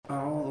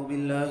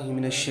بالله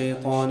من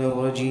الشيطان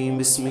الرجيم.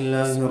 بسم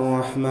الله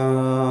الرحمن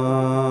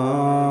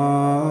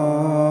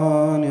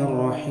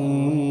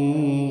الرحيم.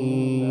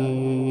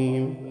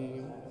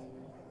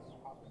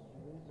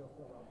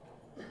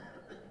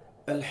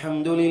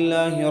 الحمد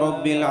لله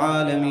رب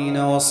العالمين،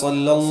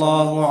 وصلى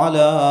الله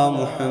على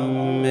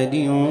محمد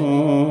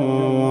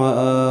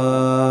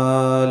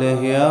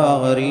وآله. يا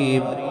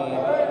غريب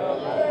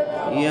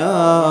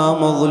يا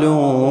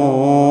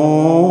مظلوم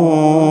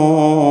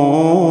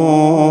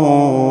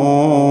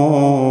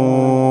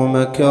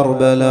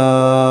كربلاء،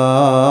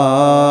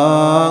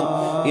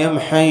 يا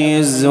محيي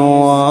الزوار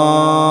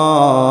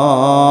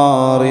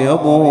يا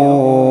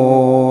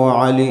ابو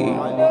علي،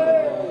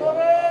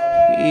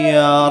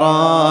 يا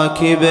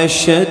راكب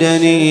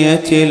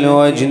الشدنية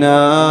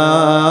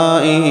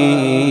الوجناء،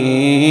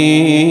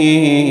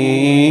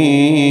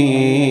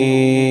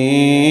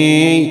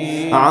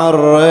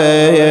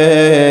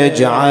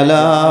 عرج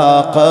على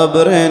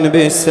قبر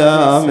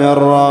بسام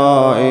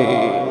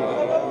الرائي،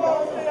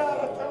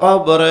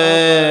 قبر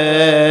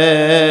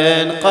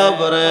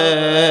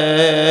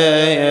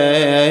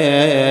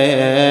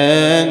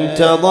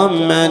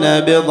تضمن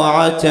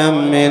بضعة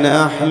من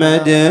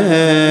أحمد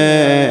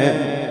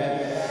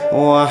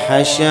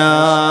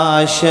وحشاشة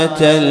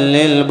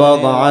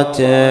للبضعة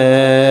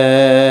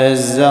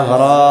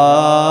الزهراء،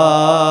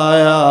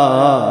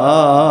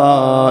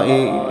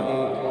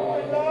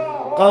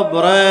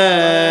 قبر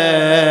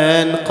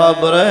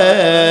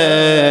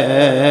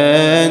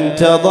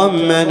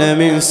تضمن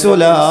من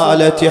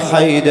سلالة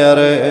حيدر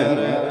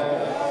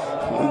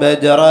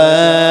بدرا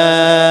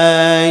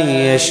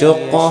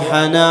يشق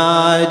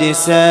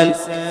حنادس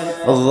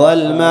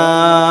الظلماء،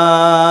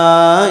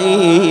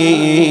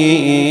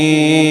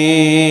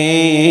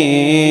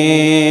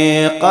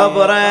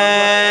 قبر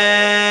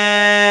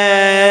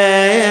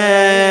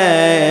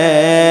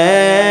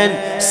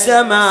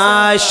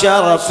سما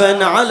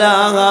شرفا على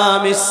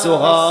هام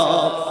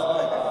السهاب،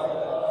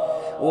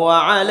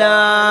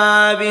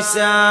 وعلى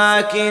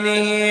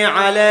بساكنه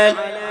على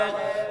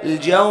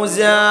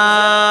الجوزاء،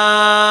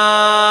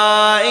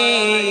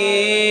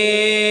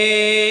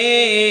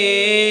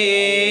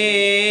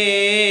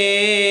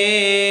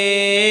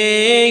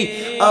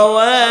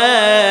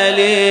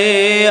 أوالي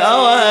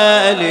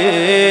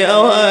أوالي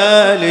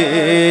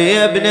أوالي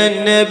يا ابن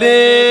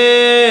النبي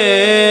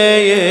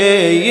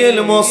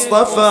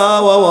المصطفى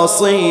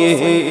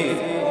ووصيه،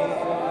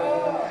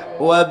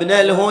 وابن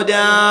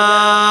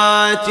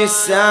الهداة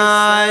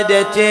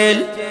السادة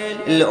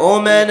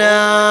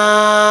الأمناء،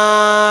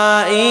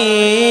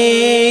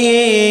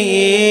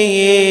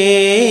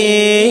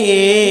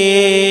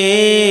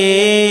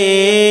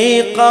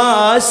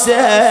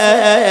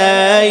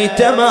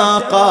 قاسيت ما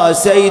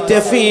قاسيت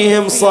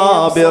فيهم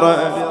صابرا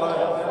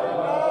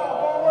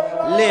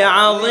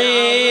لعظيم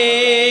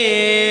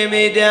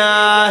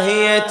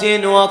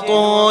داهية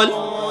وطول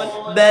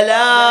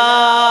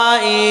بلائي،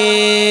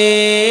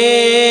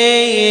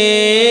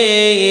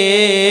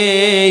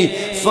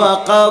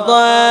 فقضيت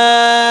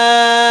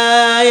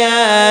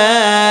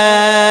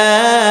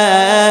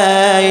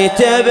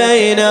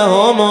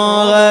بينهم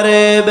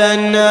غريبا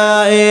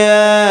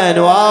نائيا،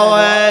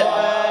 وأول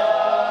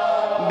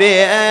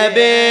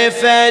بأبي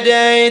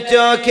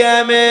فديتك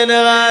من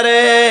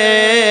غريب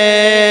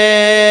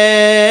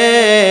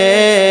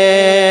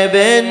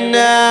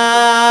النايا،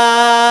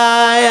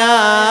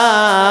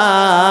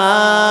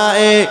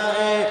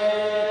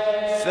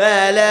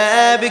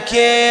 فلا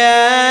أبكي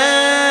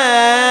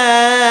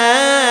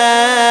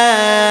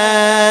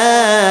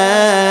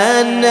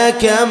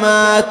أنك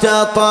ما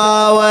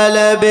تطاول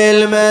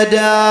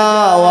بالمدى،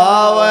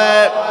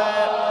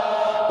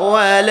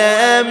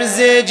 ولا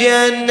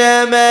أمزجن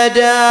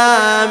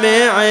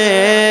مدامعي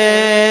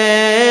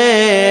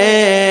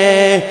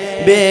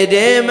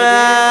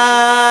بدمائي،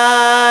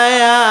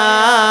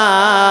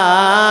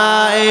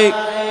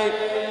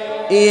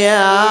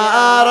 يا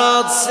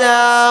أرض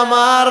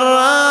سمر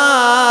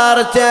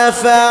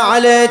ارتفع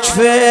لك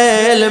في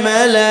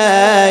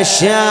الملا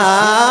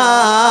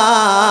الشان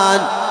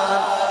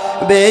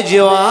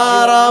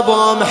بجوار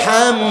ابو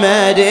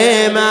محمد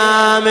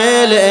امام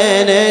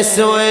الانس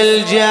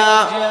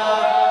والجاه،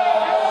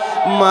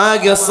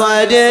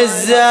 مقصد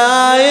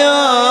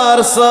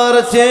الزاير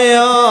صرت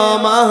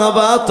يوم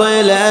اهبط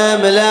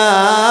الاملاك،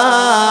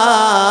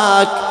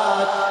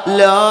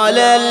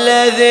 لولا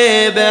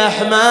الذي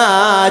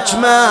بحماك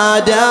ما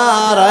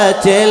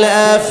دارت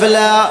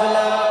الافلاك،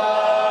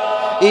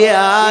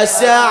 يا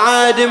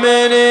سعد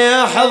من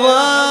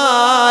يحظى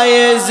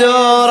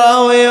يزور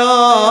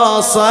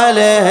ويوصل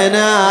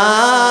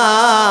هناك،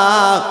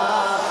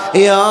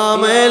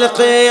 يوم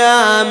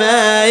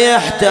القيامة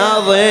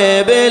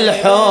يحتضي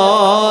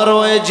بالحور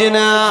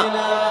وجنا،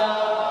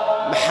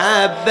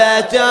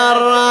 محبة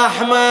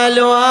الرحمة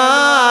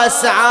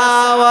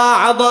الواسعة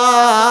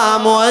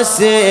وأعظم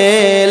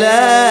وسيلة،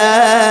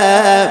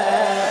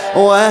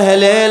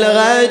 واهل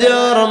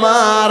الغدر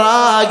ما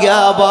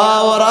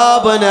راقبوا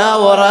ربنا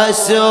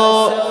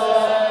ورسول،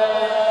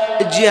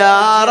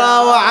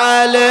 جاروا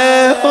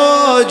عليه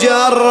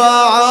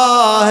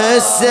وجرعوه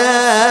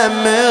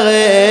السم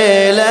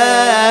غيله،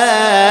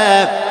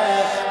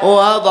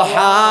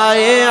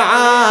 واضحى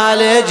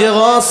يعالج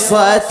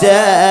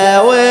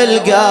غصته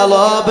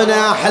والقلب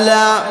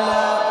نحله،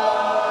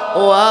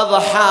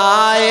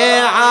 واضحى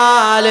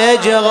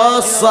يعالج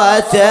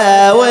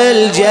غصته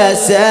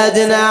والجسد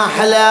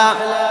نحله.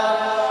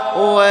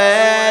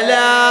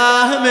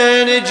 ويله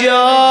من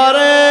جور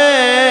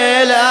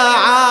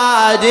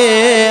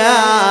الأعادي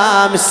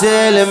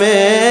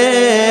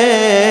مسلمين،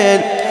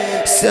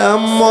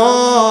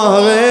 سموه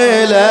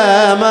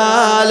غيله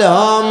ما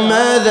لهم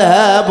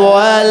مذهب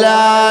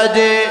ولا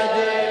دين.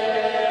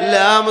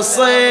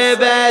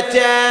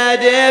 لمصيبته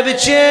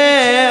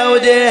دبجي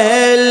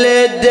ودهل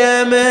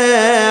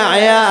الدمع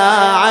يا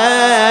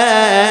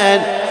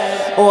عين،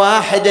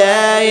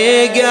 وحده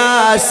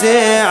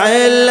يقاسي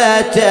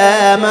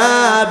علته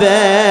ما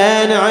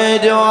بين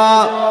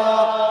عدوى.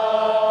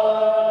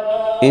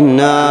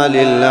 إنا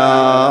لله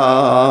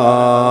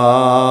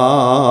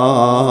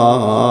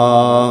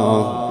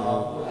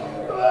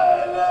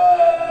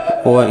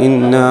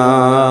وإنا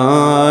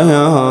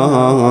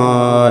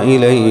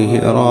إليه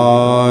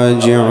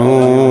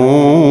راجعون.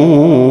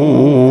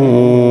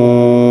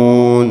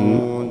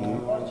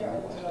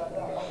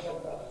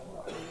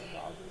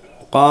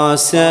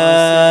 قاسيت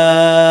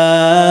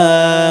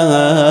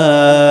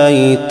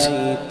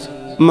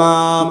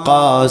ما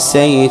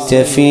قاسيت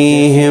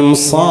فيهم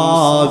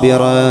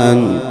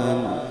صابرا،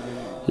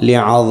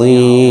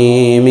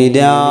 لعظيم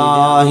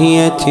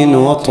داهية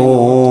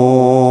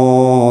وطول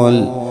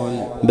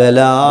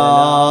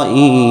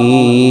بلائي.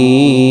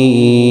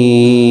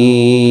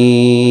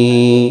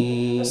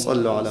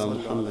 صلوا على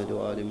محمد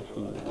وآل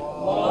محمد.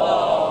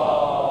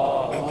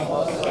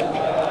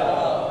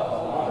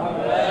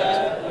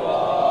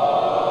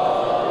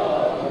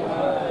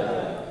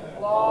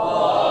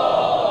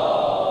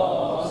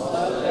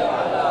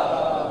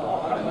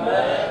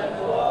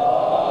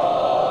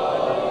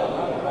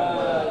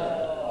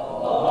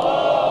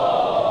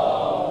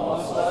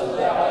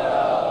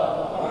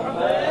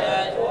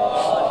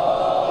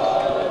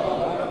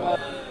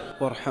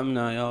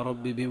 وارحمنا يا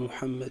رب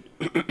بمحمد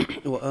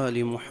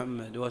وآل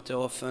محمد،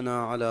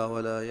 وتوفنا على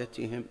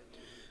ولايتهم،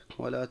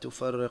 ولا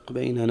تفرق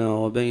بيننا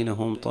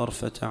وبينهم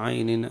طرفة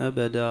عين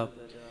أبدا،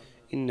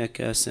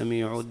 إنك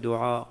سميع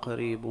الدعاء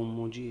قريب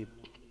مجيب.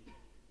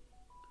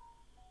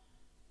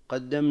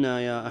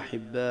 قدمنا يا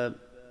أحباب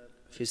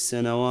في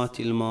السنوات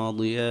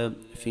الماضية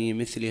في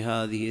مثل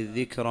هذه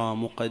الذكرى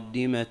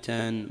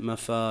مقدمة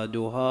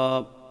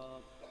مفادها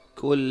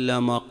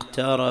كلما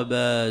اقترب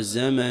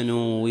زمن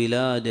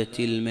ولادة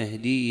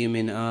المهدي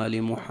من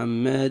آل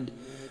محمد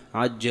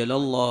عجل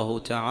الله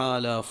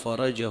تعالى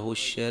فرجه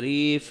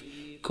الشريف،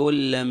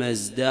 كلما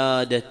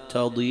ازداد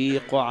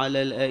التضييق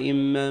على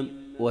الأئمة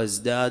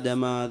وازداد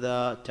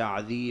ماذا؟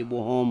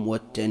 تعذيبهم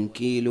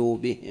والتنكيل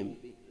بهم.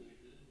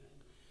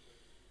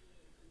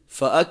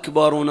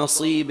 فأكبر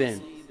نصيب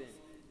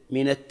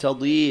من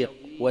التضييق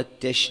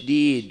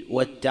والتشديد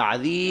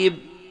والتعذيب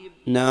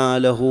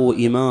ناله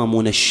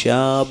إمامنا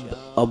الشاب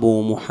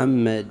أبو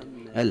محمد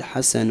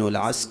الحسن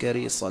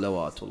العسكري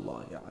صلوات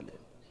الله عليه.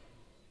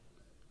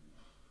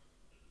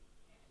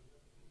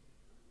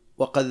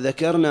 وقد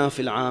ذكرنا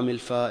في العام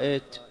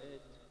الفائت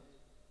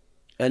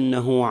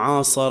أنه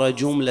عاصر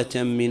جملة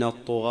من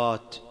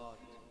الطغاة،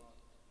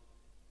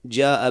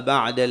 جاء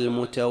بعد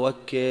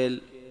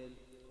المتوكل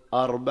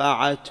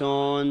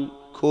 4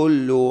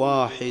 كل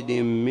واحد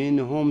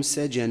منهم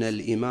سجن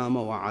الإمام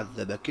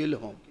وعذب،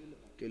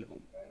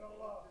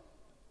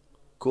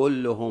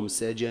 كلهم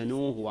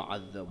سجنوه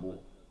وعذبوه.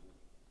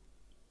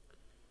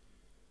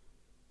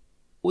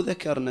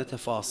 وذكرنا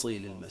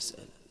تفاصيل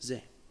المسألة.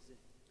 زين،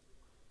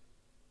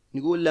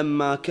 نقول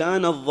لما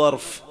كان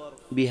الظرف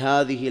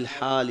بهذه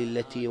الحال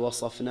التي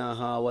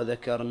وصفناها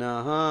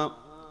وذكرناها،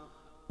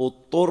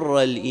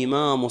 اضطر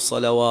الإمام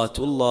صلوات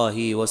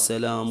الله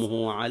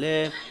وسلامه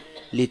عليه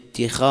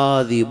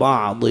لاتخاذ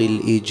بعض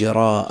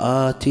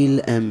الإجراءات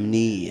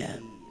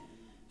الأمنية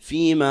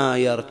فيما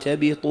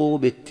يرتبط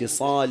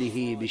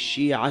باتصاله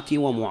بالشيعة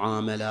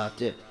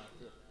ومعاملاته.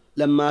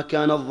 لما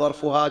كان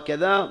الظرف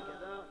هكذا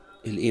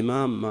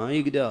الإمام ما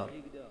يقدر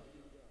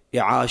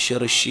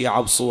يعاشر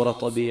الشيعة بصورة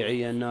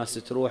طبيعية، الناس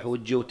تروح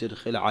وتجي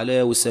وتدخل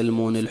عليه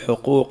ويسلمون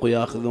الحقوق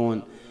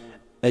ويأخذون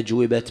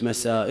أجوبة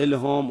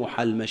مسائلهم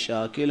وحل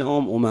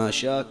مشاكلهم وما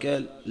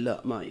شاكل.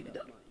 لا، ما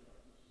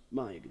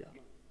يقدر.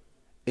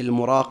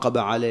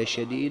 المراقبة عليه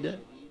شديدة،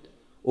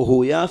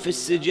 وهو يا في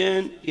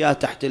السجن يا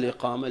تحت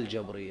الإقامة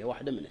الجبرية،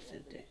 واحدة من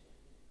الثنتين.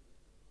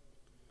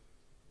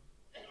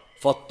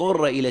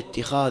 فاضطر إلى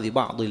اتخاذ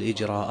بعض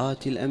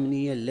الإجراءات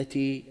الأمنية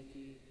التي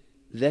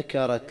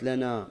ذكرت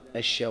لنا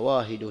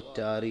الشواهد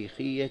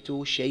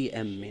التاريخية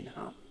شيئا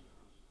منها،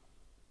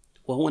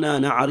 وهنا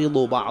نعرض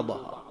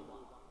بعضها.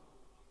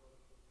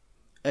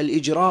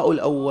 الإجراء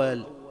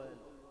الأول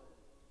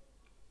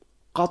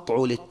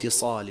قطع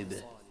الاتصال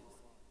به.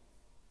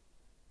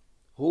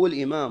 هو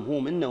الإمام هو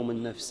منه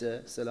ومن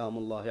نفسه سلام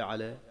الله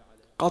عليه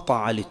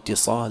قطع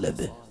الاتصال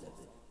به.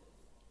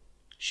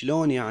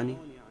 شلون يعني؟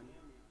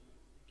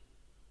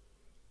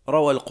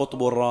 روى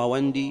القطب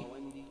الراوندي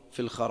في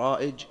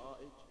الخرائج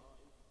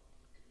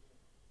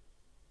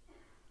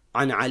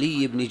عن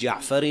علي بن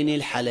جعفر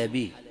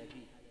الحلبي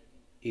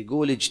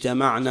يقول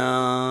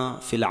اجتمعنا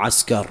في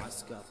العسكر،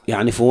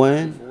 يعني في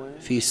وين؟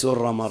 في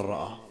سرة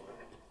مرة.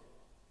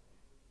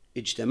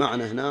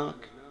 اجتمعنا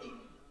هناك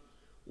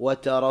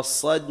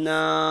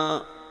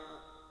وترصدنا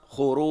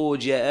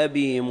خروج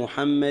أبي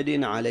محمد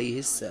عليه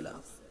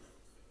السلام.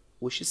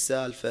 وش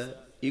السالفة؟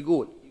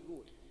 يقول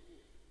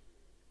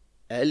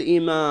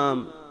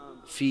الإمام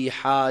في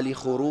حال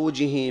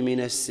خروجه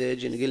من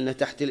السجن، قلنا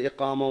تحت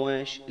الإقامة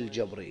ويش؟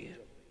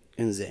 الجبرية.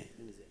 انزين،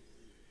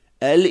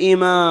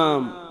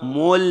 الإمام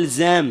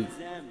ملزم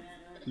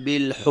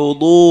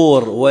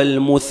بالحضور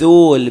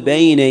والمثول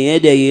بين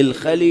يدي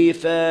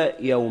الخليفة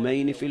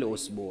يومين في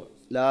الأسبوع،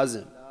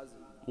 لازم،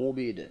 مو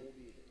بيده،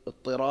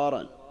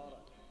 اضطرارا،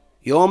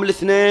 يوم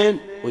الاثنين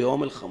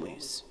ويوم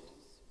الخميس.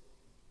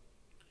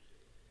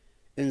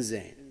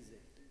 انزين،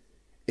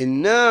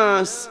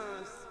 الناس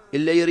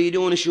اللي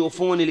يريدون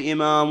يشوفون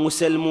الإمام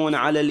ويسلمون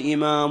على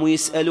الإمام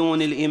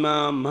ويسألون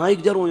الإمام ما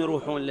يقدرون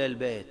يروحون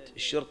للبيت،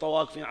 الشرطة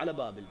واقفين على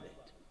باب البيت،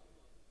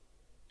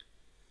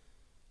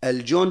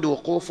 الجند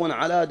وقوف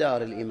على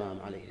دار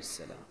الإمام عليه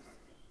السلام.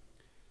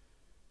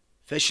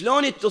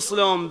 فشلون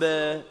يتصلون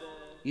به؟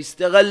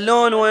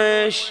 يستغلون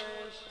ويش؟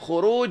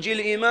 خروج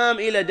الإمام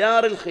إلى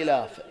دار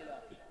الخلافة،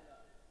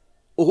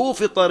 وهو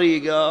في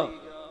طريقه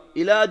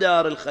إلى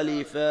دار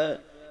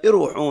الخليفة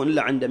يروحون،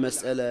 اللي عنده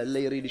مسألة،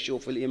 اللي يريد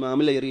يشوف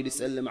الإمام، اللي يريد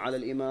يسلم على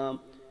الإمام،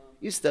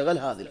 يستغل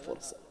هذه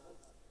الفرصة.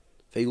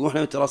 فيقول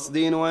احنا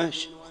مترصدين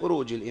ويش؟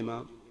 خروج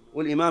الإمام،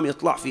 والإمام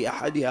يطلع في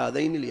أحد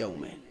هذين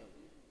اليومين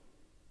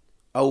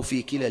أو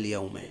في كلا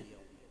اليومين.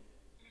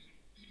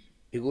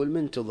 يقول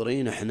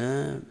منتظرين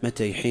احنا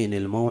متى يحين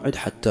الموعد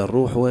حتى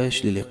نروح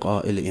ويش؟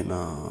 للقاء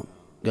الإمام.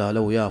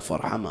 قالوا يا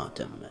فرحة ما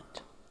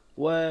تمت.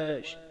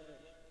 ويش؟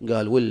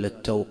 قال ولا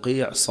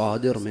التوقيع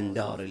صادر من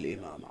دار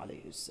الإمام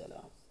عليه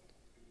السلام،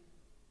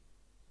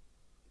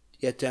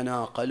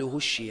 يتناقله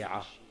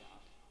الشيعة: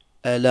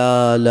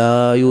 ألا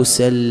لا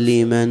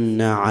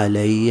يسلمن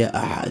علي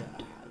أحد.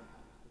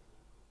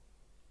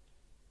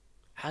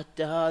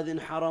 حتى هذه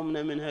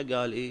انحرمنا منها.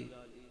 قال إيه؟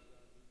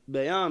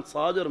 بيان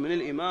صادر من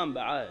الإمام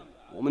بعد،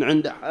 ومن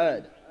عند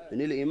أحد،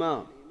 من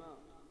الإمام،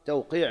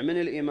 توقيع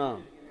من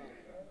الإمام: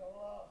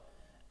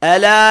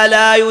 ألا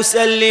لا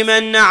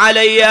يسلمن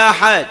علي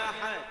أحد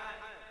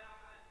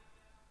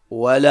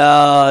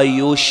ولا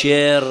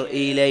يشر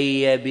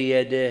إلي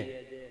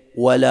بيده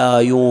ولا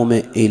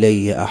يومئ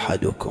إلي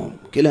أحدكم.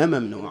 كلها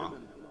ممنوعة،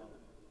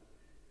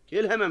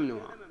 كلها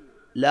ممنوعة،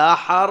 لا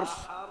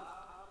حرف،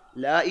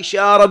 لا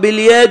إشارة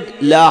باليد،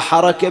 لا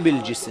حركة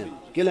بالجسم،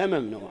 كلها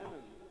ممنوعة.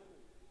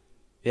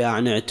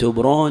 يعني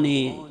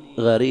اعتبروني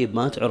غريب،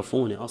 ما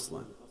تعرفوني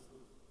أصلا،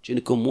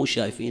 كأنكم مو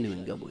شايفيني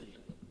من قبل.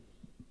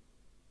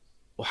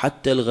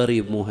 وحتى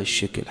الغريب مو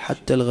هالشكل،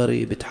 حتى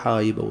الغريب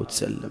تحايبه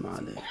وتسلم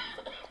عليه.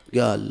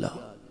 قال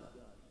لا.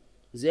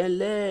 زين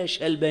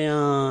ليش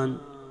البيان؟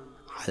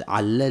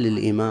 علل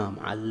الإمام،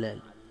 علل،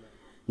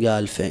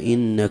 قال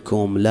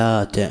فإنكم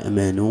لا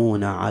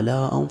تأمنون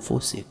على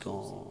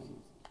أنفسكم.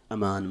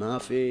 أمان ما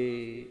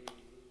في،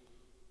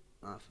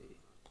 ما في.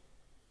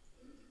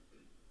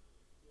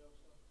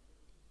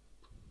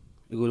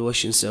 يقول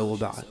وش نسوي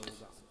بعد؟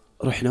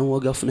 رحنا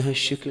ووقفنا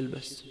هالشكل،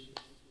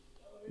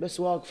 بس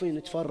واقفين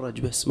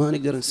نتفرج، بس ما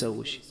نقدر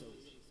نسوي شيء.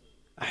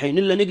 الحين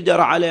إلا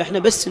نقدر عليه احنا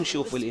بس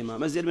نشوف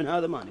الإمام، أزيد من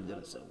هذا ما نقدر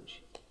نسوي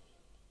شيء.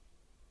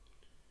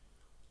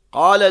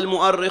 قال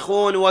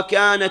المؤرخون: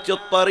 وكانت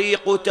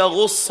الطريق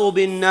تغص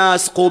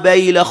بالناس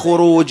قبيل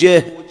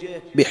خروجه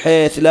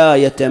بحيث لا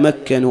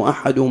يتمكن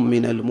أحد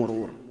من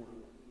المرور،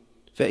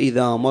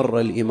 فإذا مر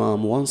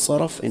الإمام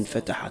وانصرف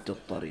انفتحت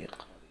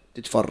الطريق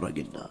تتفرق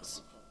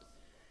الناس.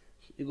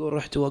 يقول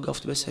رحت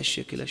وقفت بس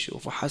هالشكل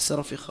أشوف،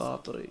 وحسرة في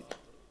خاطري.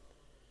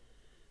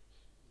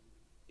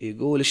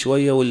 يقول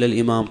شوية ولا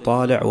الإمام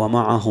طالع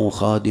ومعه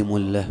خادم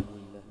له.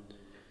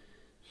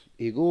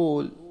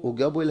 يقول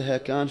وقبلها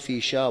كان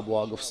في شاب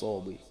واقف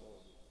صوبي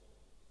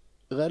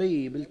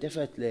غريب،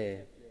 التفت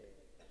له،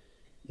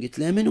 قلت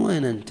له من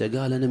وين أنت؟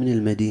 قال أنا من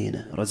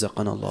المدينة،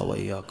 رزقنا الله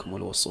وإياكم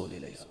الوصول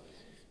إليها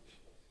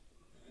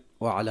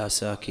وعلى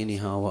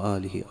ساكنها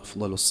وآله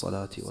أفضل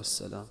الصلاة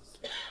والسلام.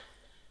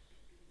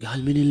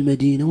 قال من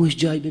المدينة، وش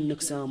جايب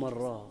منك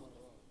سامراء؟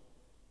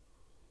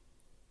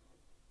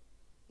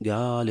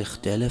 قال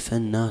اختلف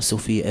الناس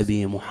في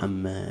أبي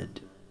محمد.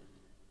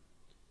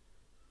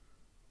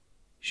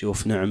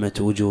 شوف نعمة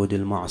وجود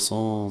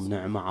المعصوم،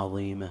 نعمة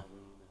عظيمة.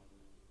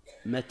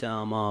 متى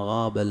ما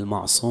غاب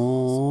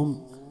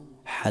المعصوم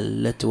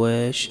حلت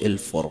ويش؟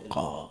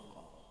 الفرقة،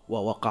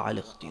 ووقع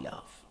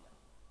الاختلاف.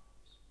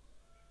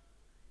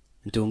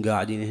 انتم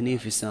قاعدين هني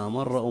في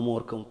سامرة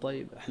أموركم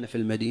طيبة، احنا في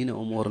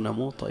المدينة أمورنا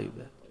مو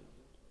طيبة.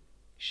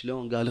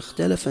 شلون؟ قال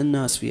اختلف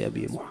الناس في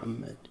أبي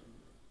محمد،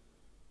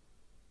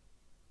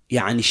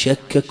 يعني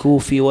شككوا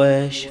في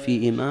ويش؟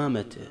 في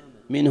إمامته.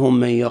 منهم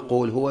من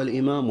يقول هو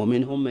الإمام،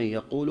 ومنهم من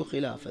يقول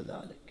خلاف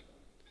ذلك.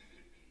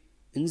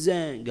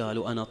 انزين.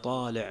 قالوا أنا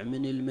طالع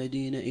من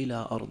المدينة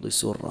إلى أرض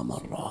سرة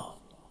مرة،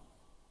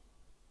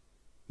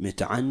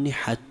 متعني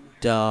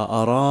حتى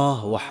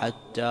أراه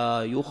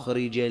وحتى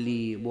يخرج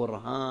لي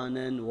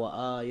برهانا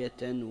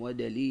وآية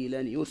ودليلا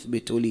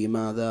يثبت لي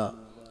ماذا؟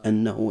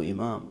 أنه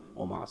إمام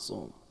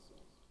ومعصوم.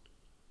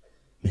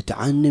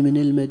 متعني من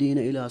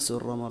المدينة إلى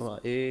سرة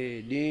مرة.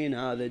 إيه دين،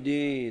 هذا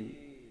دين،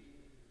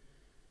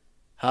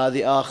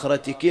 هذه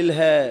آخرتي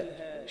كلها.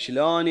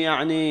 شلون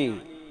يعني؟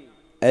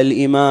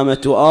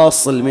 الإمامة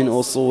أصل من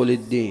أصول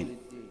الدين،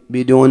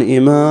 بدون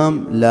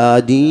إمام لا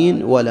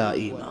دين ولا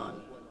إيمان.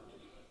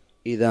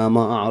 إذا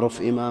ما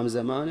أعرف إمام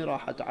زماني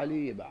راحت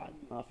علي بعد،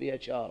 ما فيها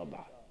شارة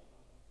بعد،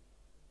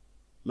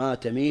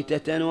 مات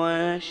ميتة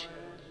وإيش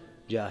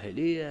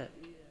جاهلية.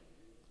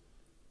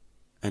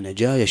 أنا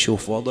جاي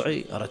أشوف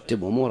وضعي،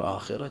 أرتب أمور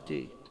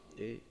آخرتي.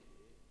 إيه؟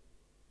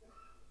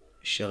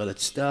 الشغلة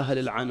تستاهل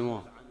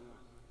العنوة.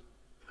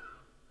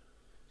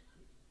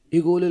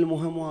 يقول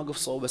المهم واقف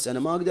صوب، بس أنا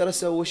ما أقدر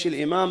أسويش.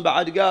 الإمام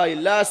بعد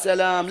قايل لا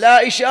سلام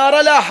لا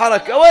إشارة لا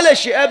حركة ولا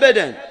شيء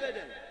أبدا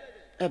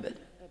أبدا.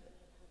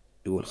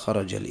 يقول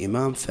خرج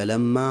الإمام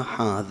فلما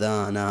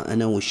حاذانا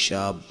أنا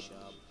والشاب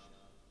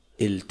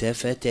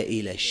التفت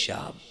إلى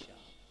الشاب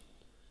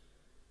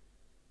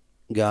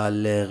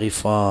قال له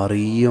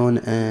غفاري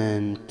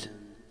أنت؟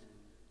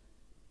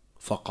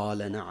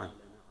 فقال نعم.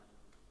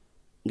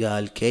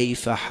 قال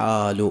كيف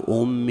حال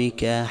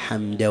أمك؟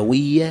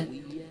 حمدوية،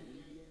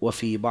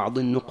 وفي بعض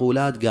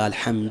النقولات قال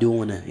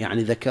حمدونة،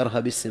 يعني ذكرها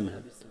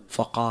باسمها.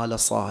 فقال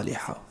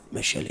صالحة.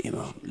 مشى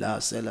الإمام، لا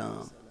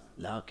سلام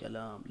لا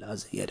كلام لا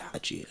زيد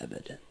حكي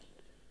أبدا،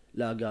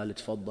 لا قال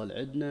تفضل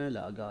عندنا،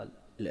 لا قال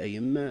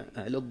الأئمة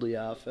أهل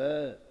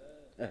الضيافة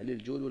أهل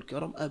الجود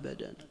والكرم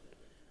أبدا.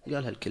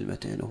 قال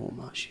هالكلمتين وهو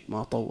ماشي،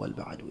 ما طول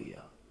بعد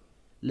وياه.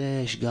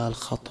 ليش؟ قال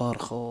خطر،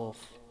 خوف.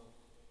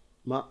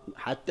 ما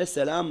حتى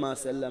السلام ما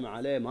سلم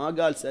عليه، ما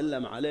قال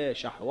سلم عليه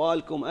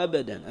شحوالكم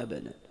أبدا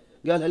أبدا.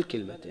 قال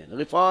هالكلمتين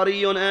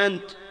غفاري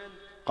أنت؟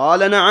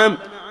 قال نعم.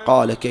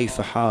 قال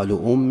كيف حال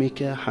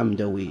أمك؟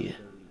 حمدوية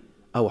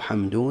أو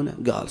حمدونة؟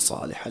 قال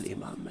صالح.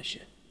 الإمام مشى.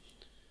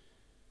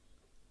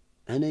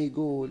 أنا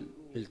يقول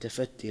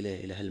التفت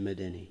إلى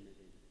هالمدني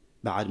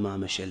بعد ما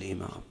مشى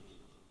الإمام،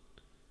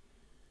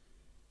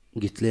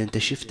 قلت له أنت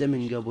شفته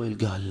من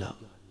قبل؟ قال لا.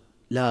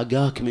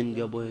 لاقاك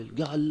من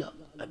قبل؟ قال لا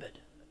أبدا،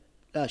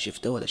 لا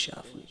شفته ولا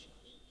شافني.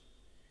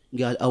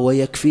 قال أو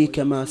يكفيك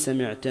ما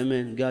سمعت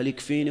منه؟ قال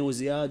يكفيني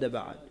وزيادة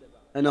بعد.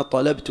 أنا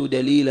طلبت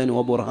دليلا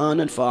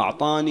وبرهانا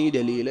فأعطاني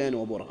دليلين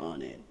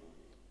وبرهانين.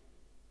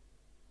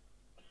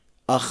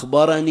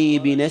 أخبرني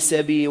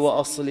بنسبي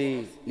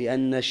وأصلي،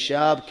 لأن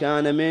الشاب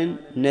كان من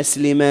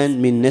نسل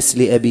من؟ من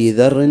نسل أبي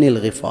ذر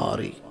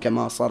الغفاري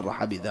كما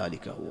صرح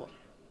بذلك هو.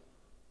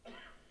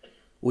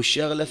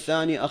 والشغلة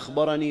الثانية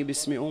أخبرني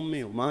باسم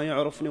أمي، وما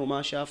يعرفني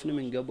وما شافني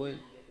من قبل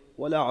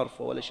ولا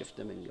أعرفه ولا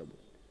شفته من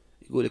قبل.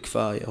 يقول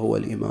كفاية، هو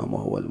الإمام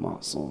وهو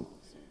المعصوم.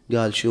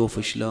 قال شوف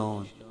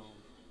شلون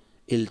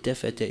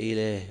التفت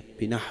إليه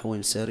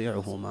بنحو سريع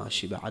وهو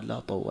ماشي، بعد لا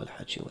طول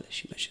حكي ولا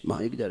شيء، ماشي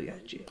ما يقدر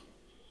يحكي.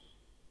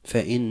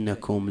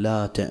 فإنكم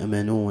لا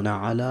تأمنون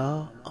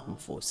على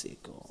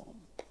أنفسكم.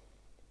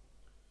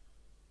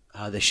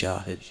 هذا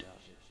شاهد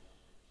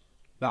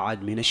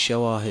بعد من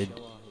الشواهد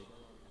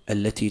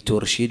التي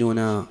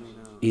ترشدنا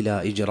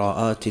إلى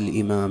إجراءات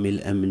الإمام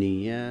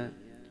الأمنية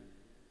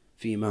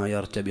فيما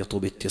يرتبط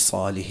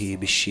باتصاله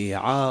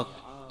بالشيعة.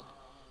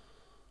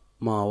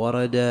 ما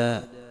ورد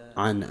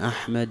عن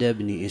أحمد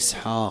بن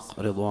إسحاق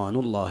رضوان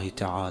الله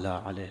تعالى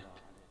عليه.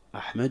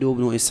 أحمد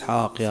بن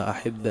إسحاق يا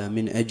أحبة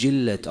من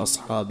أجلة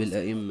أصحاب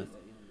الأئمة،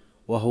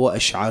 وهو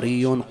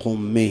أشعري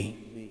قمي،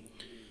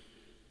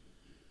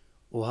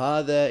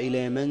 وهذا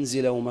إلى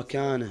منزله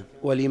ومكانه.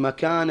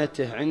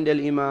 ولمكانته عند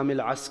الإمام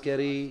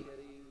العسكري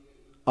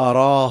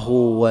أراه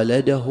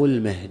ولده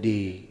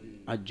المهدي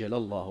عجل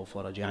الله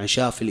فرجه، يعني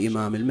شاف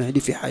الإمام المهدي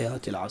في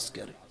حياة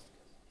العسكري.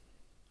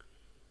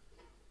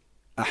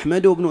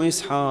 أحمد بن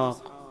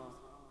إسحاق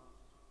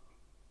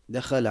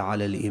دخل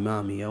على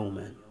الإمام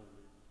يوما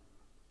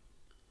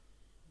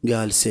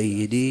قال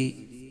سيدي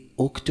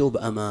اكتب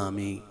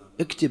أمامي.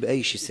 اكتب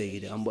أي شيء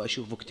سيدي، أنا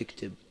أشوفك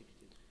تكتب.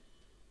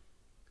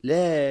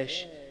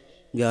 ليش؟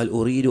 قال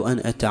أريد أن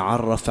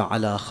أتعرف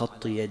على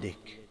خط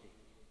يدك،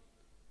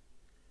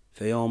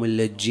 فيوم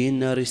اللي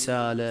تجينا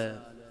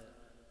رسالة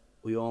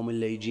ويوم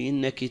اللي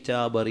يجينا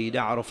كتاب أريد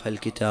أعرف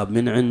هالكتاب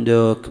من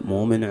عندك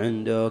مو من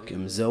عندك،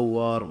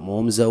 مزور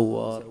مو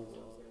مزور.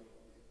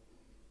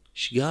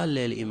 ايش قال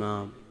له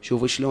الإمام؟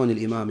 شوف شلون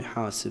الإمام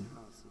يحاسب،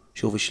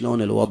 شوف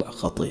شلون الوضع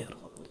خطير.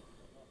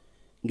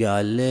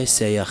 قال له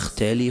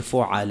سيختلف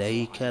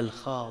عليك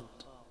الخط.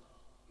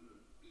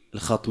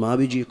 الخط ما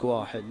بيجيك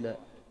واحد، لا.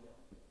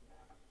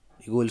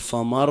 يقول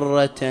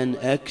فمرة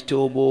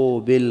أكتب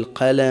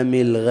بالقلم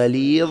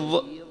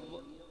الغليظ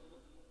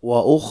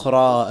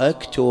وأخرى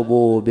أكتب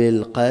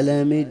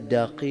بالقلم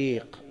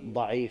الدقيق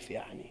ضعيف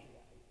يعني،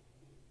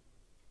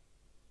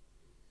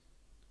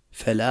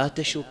 فلا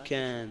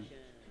تشكان.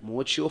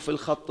 مو تشوف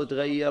الخط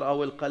تغير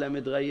أو القلم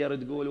تغير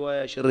تقول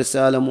ويش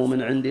الرسالة مو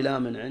من عندي، لا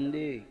من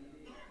عندي.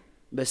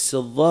 بس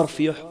الظرف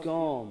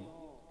يحكم،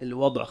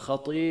 الوضع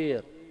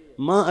خطير،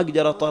 ما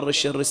أقدر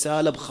أطرش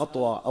الرسالة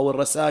بخطوة أو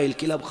الرسائل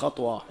كلها بخط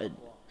واحد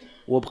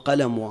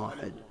وبقلم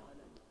واحد،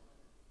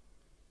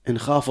 إن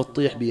خاف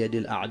تطيح بيد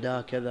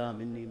الأعداء كذا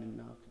مني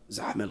منك،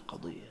 زحم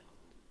القضية.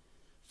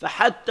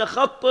 فحتى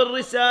خط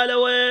الرسالة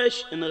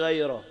ويش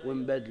نغيره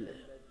ونبدله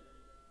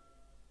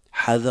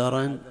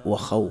حذرا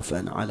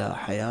وخوفا على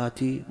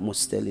حياة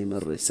مستلم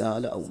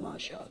الرسالة أو ما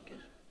شاكل.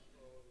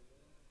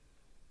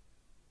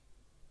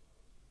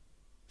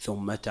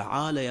 ثم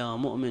تعال يا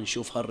مؤمن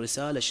شوف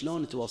هالرسالة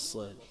شلون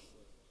توصل،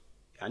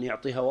 يعني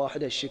يعطيها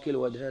واحد الشكل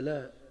ودها،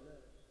 لا،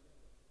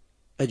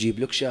 أجيب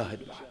لك شاهد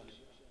بعد.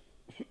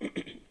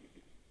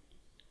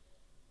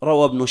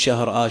 روى ابن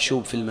شهر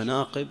آشوب في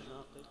المناقب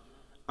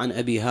عن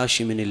أبي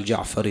هاشم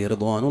الجعفري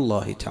رضوان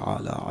الله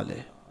تعالى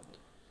عليه،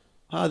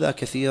 هذا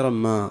كثيرا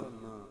ما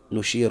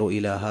نشير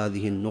إلى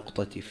هذه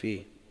النقطة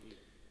فيه.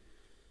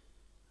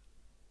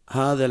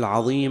 هذا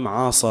العظيم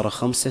عاصر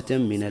 5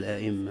 من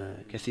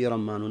الأئمة، كثيرا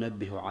ما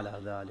ننبه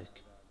على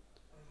ذلك.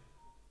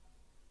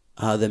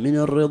 هذا من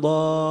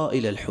الرضا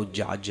إلى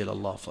الحجة عجل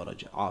الله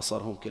فرجه،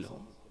 عاصرهم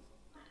كلهم،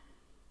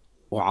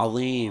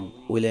 وعظيم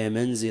ولا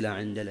منزل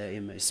عند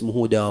الأئمة،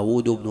 اسمه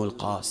داود بن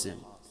القاسم.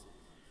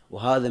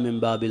 وهذا من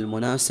باب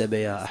المناسبة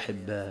يا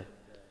أحبة،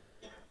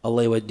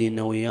 الله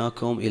يودينا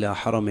وياكم إلى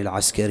حرم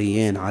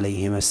العسكريين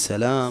عليهم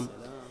السلام،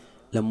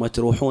 لما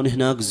تروحون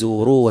هناك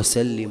زوروه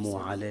وسلموا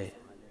عليه.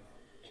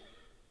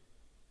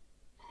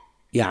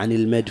 يعني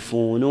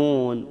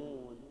المدفونون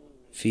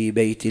في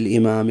بيت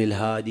الإمام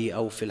الهادي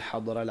أو في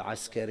الحضرة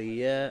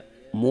العسكرية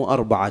مو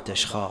 4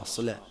 أشخاص،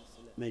 لا،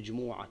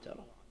 مجموعة،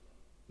 ترى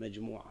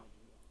مجموعة.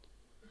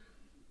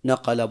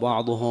 نقل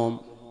بعضهم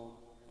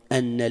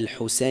أن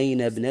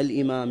الحسين بن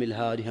الإمام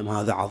الهادي، هم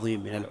هذا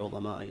عظيم من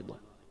العظماء أيضا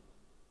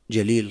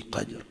جليل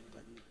القدر،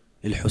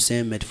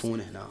 الحسين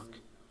مدفون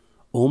هناك،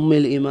 أم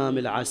الإمام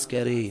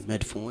العسكري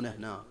مدفونة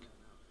هناك،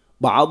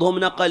 بعضهم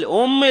نقل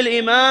أم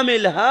الإمام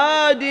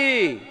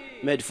الهادي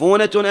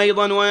مدفونة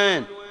أيضا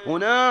وين؟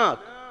 هناك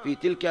في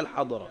تلك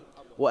الحضرة.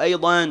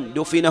 وأيضا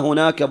دفن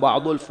هناك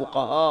بعض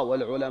الفقهاء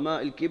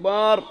والعلماء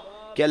الكبار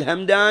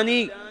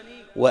كالهمداني،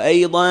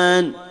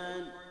 وأيضا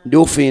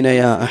دفن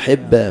يا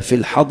أحبة في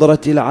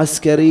الحضرة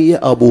العسكرية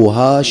أبو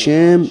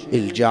هاشم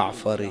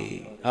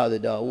الجعفري، هذا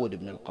داود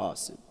بن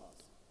القاسم.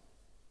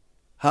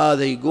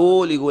 هذا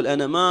يقول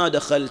أنا ما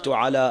دخلت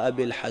على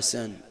أبي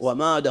الحسن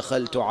وما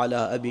دخلت على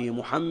أبي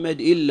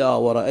محمد إلا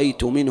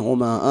ورأيت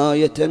منهما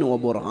آية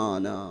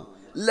وبرهانا.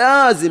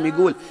 لازم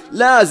يقول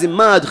لازم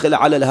ما أدخل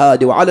على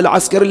الهادي وعلى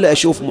العسكري إلا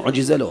أشوف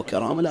معجزة له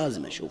كرامة،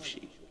 لازم أشوف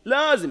شيء،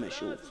 لازم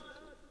أشوف.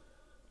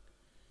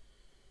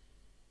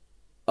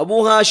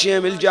 أبو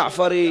هاشم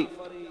الجعفري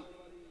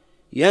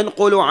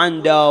ينقل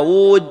عن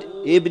داود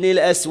ابن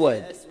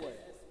الأسود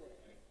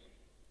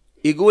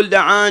يقول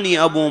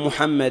دعاني أبو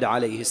محمد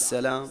عليه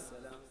السلام،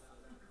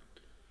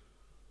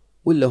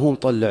 ولا هو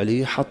مطلع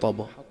لي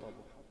حطبة،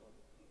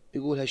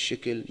 يقول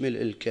هالشكل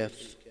ملء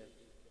الكف،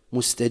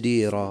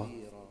 مستديرة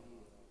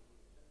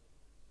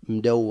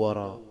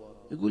مدورة،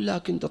 يقول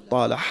لكن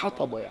تطالع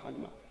حطبة يعني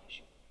ما في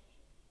شيء.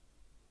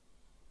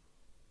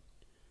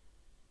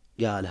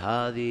 قال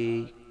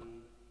هذه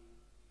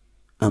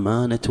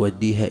أمانة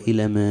توديها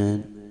إلى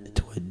من؟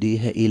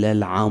 توديها إلى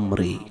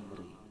العمري.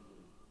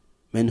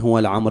 من هو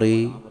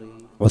العمري؟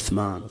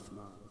 عثمان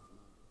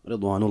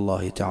رضوان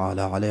الله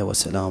تعالى عليه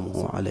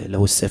وسلامه عليه،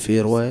 له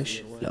السفير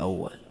ويش؟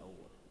 الأول.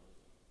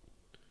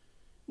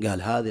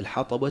 قال هذه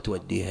الحطبة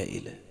توديها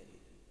إليه.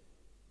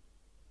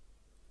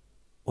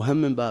 وهم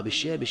من باب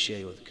الشيء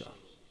بالشيء يذكر،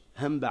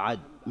 هم بعد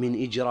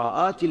من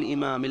إجراءات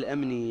الإمام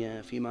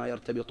الأمنية فيما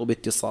يرتبط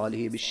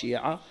باتصاله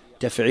بالشيعة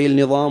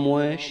تفعيل نظام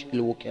ويش؟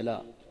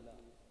 الوكلاء،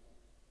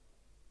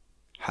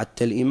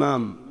 حتى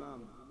الإمام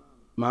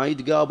ما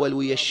يتقابل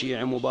ويا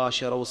الشيعي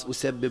مباشرة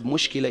وسبب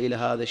مشكلة إلى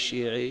هذا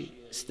الشيعي،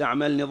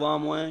 استعمل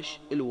نظام ويش؟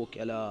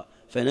 الوكلاء،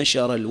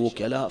 فنشر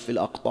الوكلاء في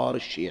الأقطار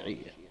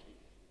الشيعية.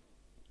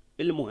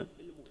 المهم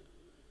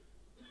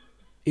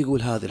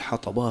يقول هذه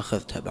الحطبة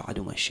أخذتها بعد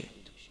ومشيت.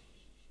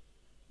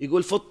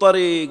 يقول في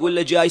الطريق يقول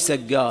له جاي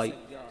سقاي،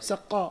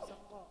 سقاء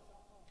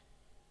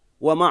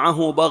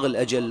ومعه بغل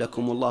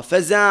أجلكم الله،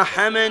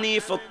 فزاحمني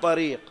في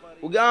الطريق،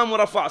 وقام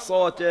ورفع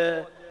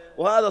صوته،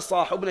 وهذا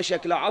صاحبنا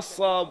شكله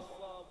عصب،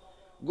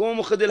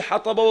 قوموا خذ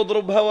الحطبة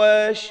واضربها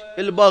ويش؟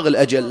 البغل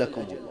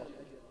أجلكم الله.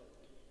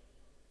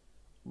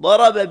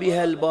 ضرب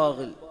بها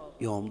الباغل،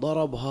 يوم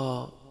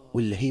ضربها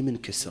ولا هي من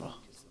كسرة،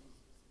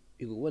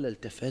 يقول ولا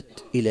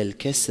التفت إلى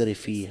الكسر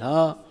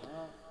فيها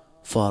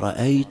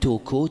فرأيت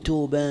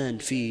كتبا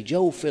في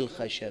جوف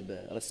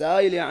الخشبة،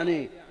 رسائل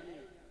يعني.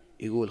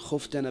 يقول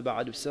خفت أنا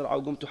بعد بسرعة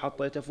وقمت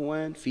حطيتها في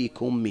وين؟ في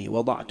كمي،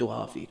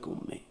 وضعتها في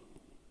كمي.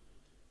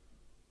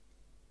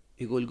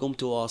 يقول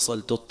قمت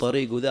واصلت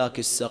الطريق وذاك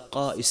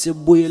السقاء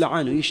يسب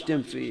ويلعن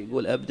ويشتم فيه،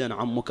 يقول أبدا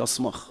عمك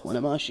أصمخ وأنا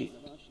ماشي.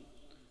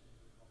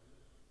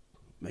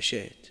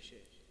 مشيت،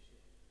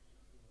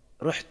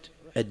 رحت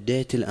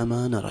أديت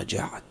الأمانة،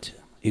 رجعت.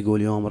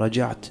 يقول يوم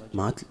رجعت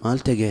ما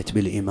التقيت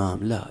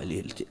بالإمام، لا،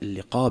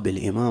 اللقاء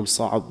بالإمام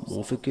صعب،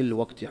 مو في كل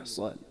وقت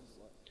يحصل.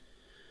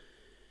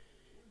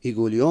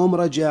 يقول يوم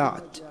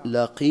رجعت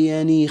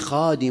لقيني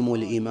خادم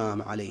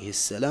الإمام عليه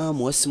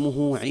السلام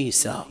واسمه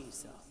عيسى،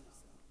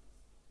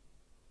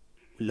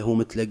 اللي هو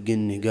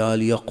متلقني،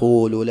 قال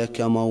يقول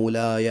لك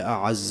مولاي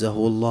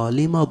أعزه الله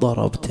لما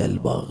ضربت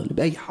البغل؟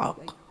 بأي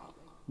حق؟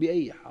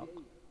 بأي حق؟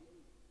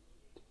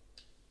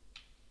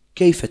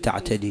 كيف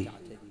تعتدي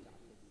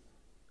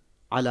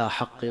على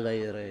حق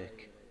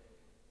غيرك؟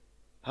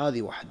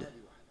 هذه وحدة.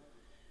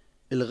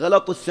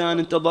 الغلط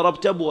الثاني أنت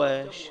ضربته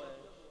بويش؟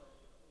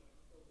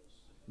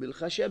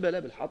 بالخشبة، لا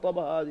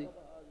بالحطبة هذه.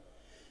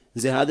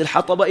 زي هذه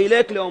الحطبة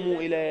إليك لو مو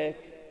إليك؟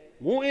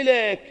 مو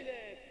إليك،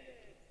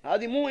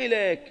 هذه مو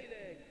إليك.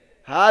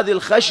 هذه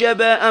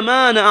الخشبة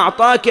أمانة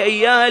أعطاك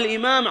إياها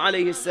الإمام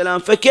عليه السلام،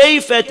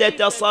 فكيف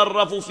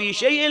تتصرف في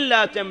شيء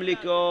لا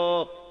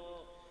تملكه؟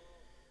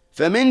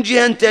 فمن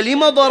جهة أنت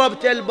لما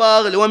ضربت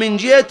الباغل، ومن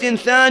جهة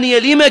ثانية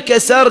لما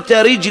كسرت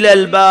رجل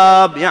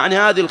الباب، يعني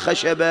هذه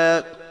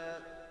الخشبة.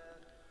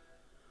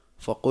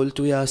 فقلت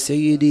يا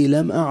سيدي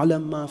لم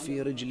أعلم ما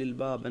في رجل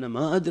الباب، أنا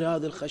ما أدري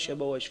هذه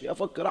الخشبة وش فيها،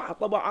 أفكر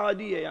حطبة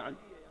عادية، يعني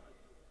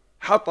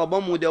حطبة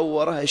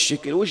مدورة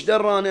هالشكل، وش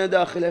دراني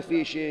داخلها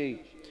في شيء؟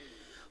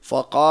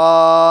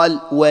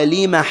 فقال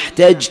ولما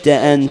احتجت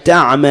أن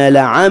تعمل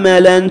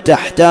عملا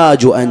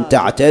تحتاج أن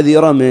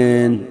تعتذر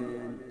منه،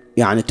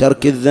 يعني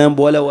ترك الذنب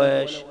ولا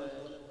ويش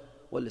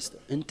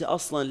أنت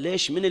أصلا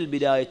ليش من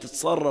البداية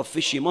تتصرف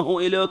في شيء ما هو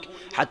إلك،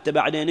 حتى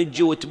بعدين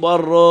تجي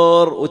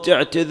وتبرر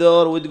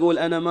وتعتذر وتقول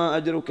أنا ما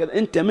أدري وكذا؟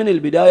 أنت من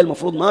البداية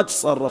المفروض ما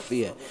تتصرف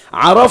فيها،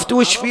 عرفت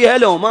وش فيها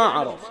لو ما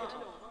عرفت،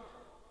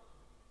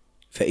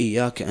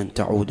 فإياك أن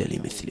تعود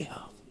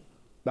لمثلها.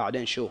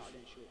 بعدين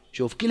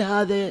شوف كل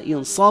هذا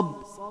ينصب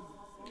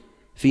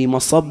في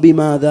مصب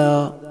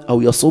ماذا؟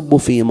 أو يصب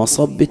في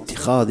مصب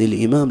اتخاذ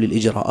الإمام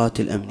للإجراءات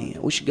الأمنية.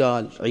 وش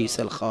قال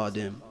عيسى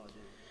الخادم؟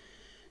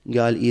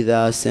 قال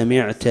إذا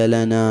سمعت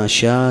لنا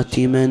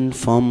شاتما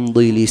فامض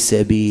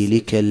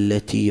لسبيلك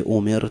التي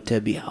أمرت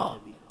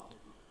بها،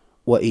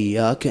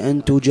 وإياك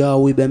أن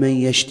تجاوب من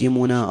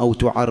يشتمنا أو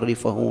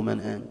تعرفه من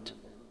أنت.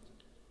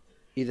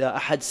 إذا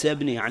أحد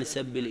سبني، يعني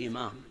سب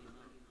الإمام،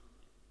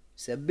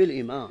 سب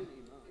الإمام،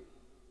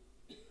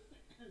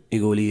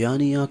 يقول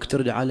يعني إياك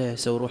ترد عليه،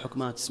 سوي روحك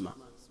ما تسمع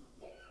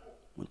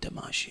وانت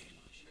ماشي،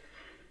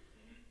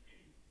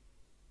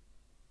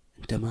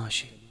 انت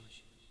ماشي.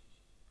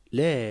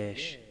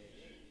 ليش؟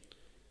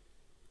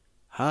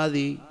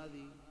 هذه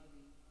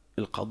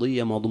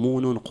القضية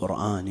مضمون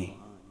قرآني.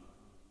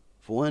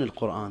 فوين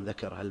القرآن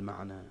ذكر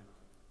هالمعنى؟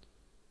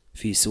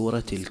 في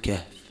سورة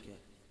الكهف،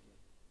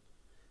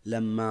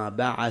 لما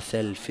بعث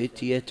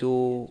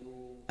الفتية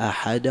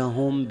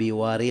أحدهم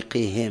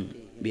بورقهم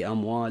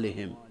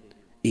بأموالهم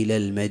إلى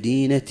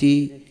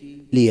المدينة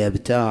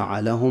ليبتاع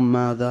لهم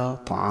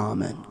ماذا؟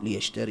 طعاما،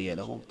 ليشتري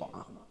لهم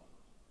طعاما.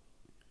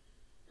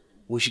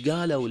 وش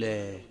قالوا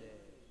له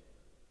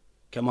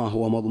كما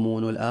هو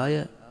مضمون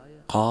الآية؟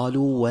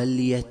 قالوا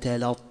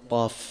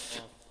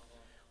وليتلطف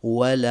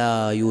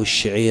ولا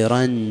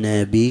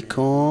يشعرن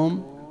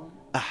بكم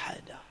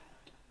أحدا.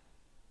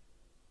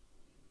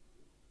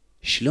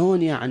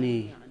 شلون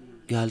يعني؟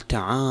 قال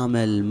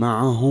تعامل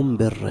معهم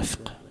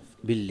بالرفق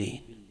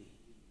باللين،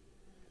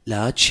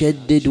 لا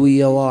تشدد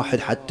ويا واحد،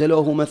 حتى لو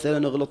هو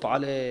مثلا اغلط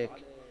عليك،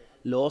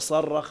 لو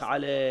صرخ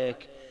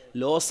عليك،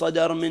 لو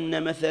صدر منه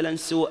مثلا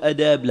سوء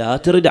أدب، لا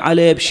ترد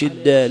عليه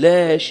بشدة.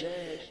 ليش؟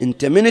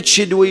 انت من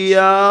تشد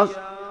وياه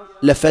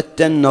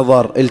لفت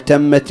النظر،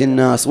 التمت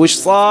الناس، وش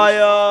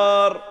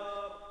صاير؟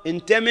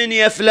 انت من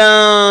يا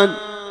فلان؟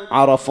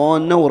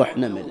 عرفونا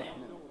ورحنا ملح،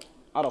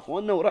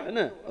 عرفونا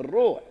ورحنا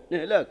الروح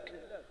نهلك.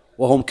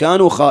 وهم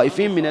كانوا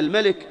خائفين من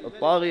الملك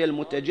الطاغية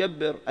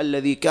المتجبر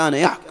الذي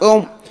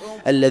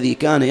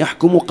كان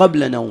يحكم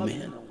قبل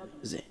نومهم.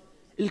 زين،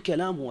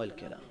 الكلام هو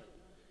الكلام.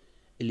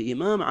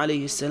 الإمام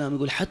عليه السلام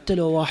يقول حتى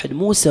لو واحد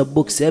مو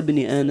سبك،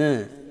 سبني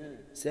أنا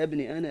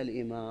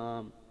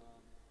الإمام،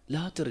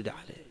 لا ترد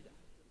عليه،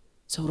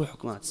 سوي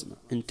روحك ما تسمع.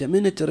 انت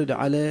من ترد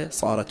عليه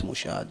صارت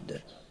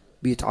مشادة،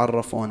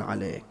 بيتعرفون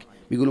عليك،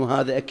 بيقولون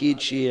هذا أكيد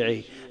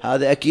شيعي،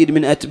 هذا أكيد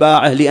من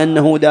أتباعه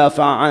لأنه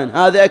دافع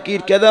عنه، هذا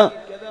أكيد كذا،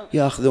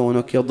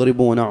 يأخذونك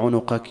يضربون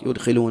عنقك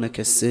يدخلونك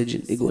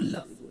السجن. يقول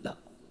لا،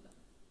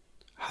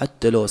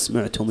 حتى لو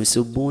سمعتهم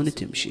يسبون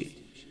تمشي.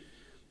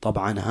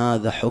 طبعا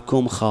هذا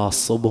حكم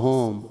خاص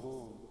بهم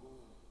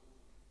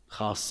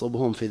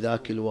في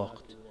ذاك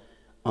الوقت.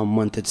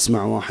 أما أنت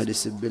تسمع واحد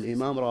يسب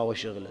الإمام راوى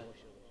شغله،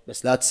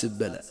 بس لا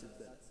تسب له.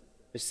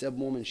 السب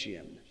مو من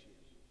شيمنا،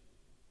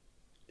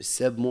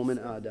 السب مو من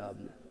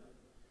آدابنا.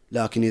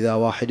 لكن إذا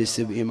واحد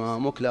يسب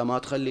إمامك لا، ما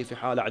تخليه في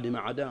حال عدم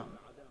عدام.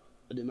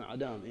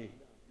 إيه،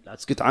 لا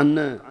تسكت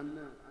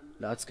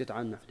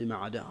عنه، عدم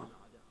عدام.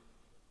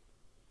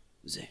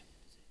 زين،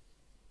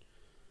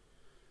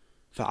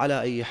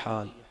 فعلى أي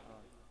حال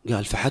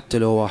قال فحتى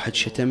لو واحد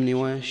شتمني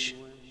ويش،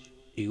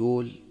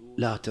 يقول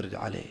لا ترد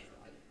عليه،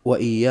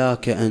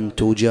 وإياك أن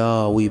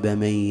تجاوب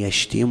من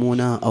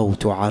يشتمنا أو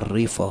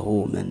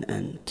تعرفه من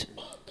أنت.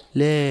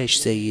 ليش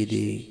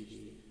سيدي؟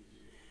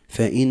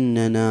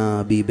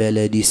 فإننا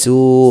ببلد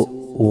سوء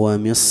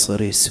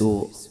ومصر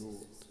سوء،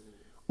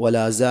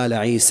 ولا زال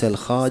عيسى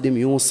الخادم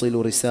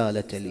يوصل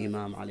رسالة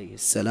الإمام عليه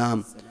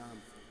السلام.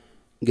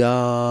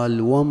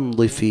 قال: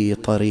 وامض في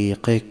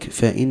طريقك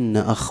فإن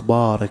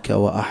أخبارك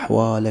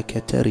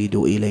وأحوالك ترد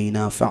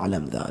إلينا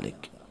فاعلم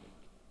ذلك.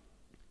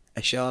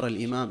 أشار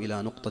الإمام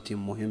إلى نقطة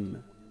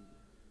مهمة،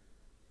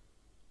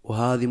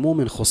 وهذه مو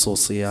من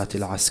خصوصيات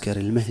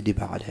العسكري، المهدي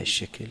بعد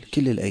هالشكل،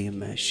 كل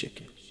الأئمة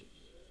هالشكل.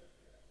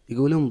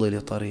 يقول: امضي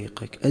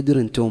لطريقك،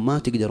 أدري أنتم ما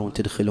تقدرون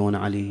تدخلون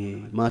علي،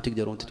 ما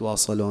تقدرون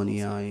تتواصلون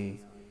إياي،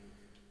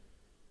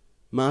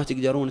 ما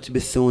تقدرون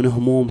تبثون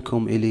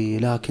همومكم إلي،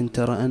 لكن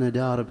ترى أنا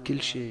دارب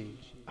كل شيء،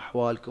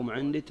 أحوالكم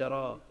عندي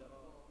ترى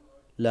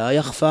لا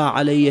يخفى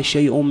علي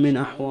شيء من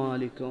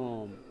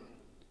أحوالكم.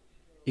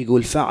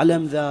 يقول: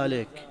 فاعلم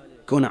ذلك،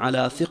 كن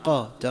على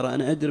ثقة، ترى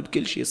أنا أدري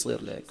بكل شيء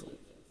يصير لكم.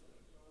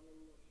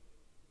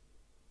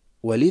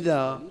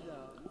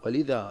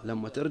 ولذا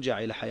لما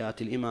ترجع إلى حياة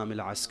الإمام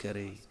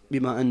العسكري،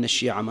 بما أن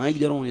الشيعة ما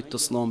يقدرون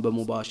يتصلون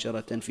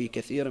بمباشرة في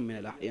كثير من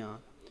الأحيان،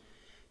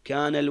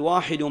 كان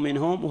الواحد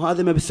منهم،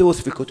 وهذا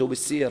مبثوث في كتب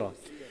السيرة،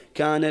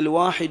 كان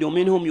الواحد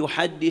منهم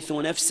يحدث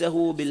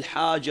نفسه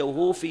بالحاجة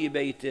وهو في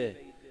بيته،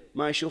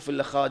 ما يشوف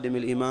إلا خادم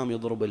الإمام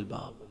يضرب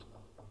الباب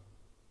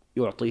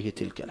يعطيه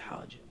تلك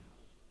الحاجة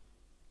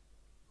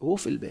وهو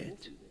في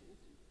البيت.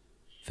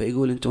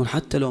 فيقول: أنتم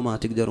حتى لو ما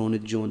تقدرون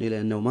تجون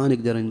إلي، أنه ما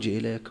نقدر نجي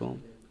إليكم،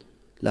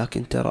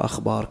 لكن ترى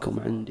أخباركم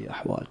عندي،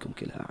 أحوالكم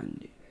كلها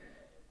عندي.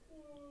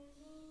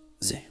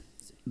 زين.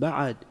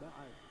 بعد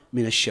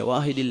من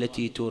الشواهد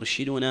التي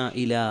ترشدنا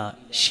إلى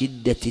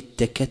شدة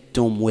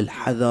التكتم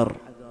والحذر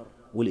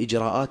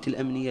والإجراءات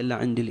الأمنية اللي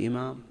عند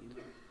الإمام،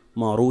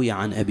 ما روي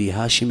عن أبي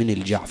هاشم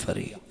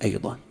الجعفري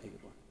أيضا.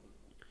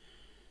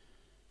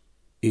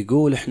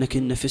 يقول: إحنا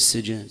كنا في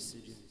السجن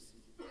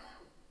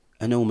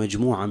أنا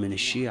ومجموعة من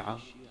الشيعة،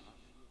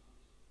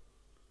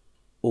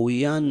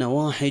 ويانا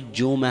واحد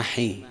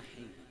جمحي،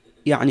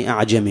 يعني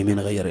أعجمي من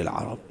غير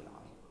العرب،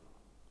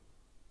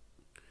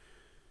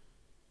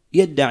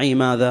 يدعي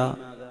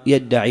ماذا؟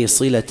 يدعي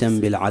صلة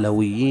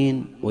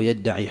بالعلويين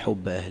ويدعي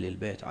حب أهل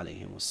البيت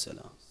عليهم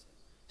السلام.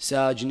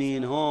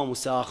 ساجنينهم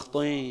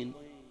وساخطين،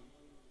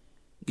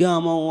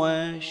 قاموا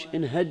ويش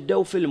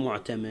انهدوا في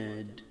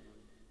المعتمد،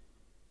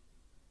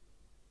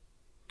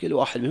 كل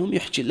واحد منهم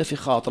يحكي له في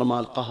خاطر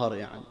مال قهر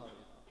يعني.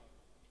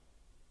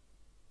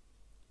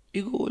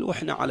 يقول: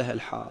 وإحنا على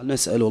هالحال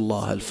نسأل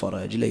الله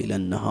الفرج ليلا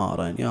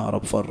نهارا، يا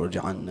رب فرج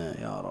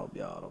عنا يا رب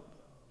يا رب.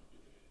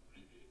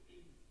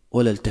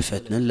 ولا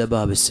التفتنا إلا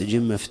باب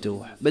السجن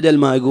مفتوح، بدل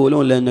ما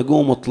يقولون لأن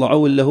قوموا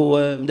اطلعوا اللي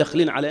هو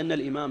مدخلين على أن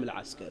الإمام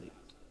العسكري.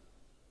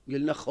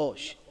 قلنا: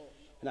 خوش،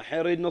 نحن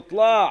نريد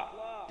نطلع،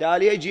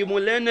 تالي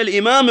يجيبون لنا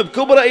الإمام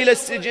بكبرى إلى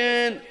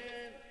السجن.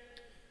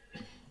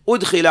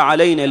 أدخل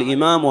علينا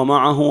الإمام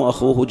ومعه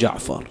أخوه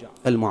جعفر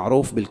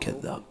المعروف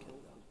بالكذاب.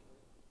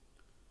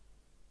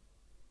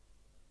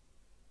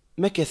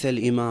 مكث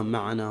الإمام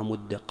معنا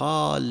مدة،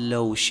 قال: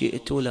 لو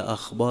شئت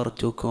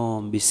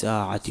لأخبرتكم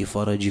بساعة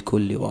فرج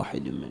كل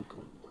واحد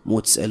منكم. مو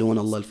تسألون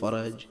الله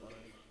الفرج؟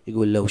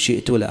 يقول: لو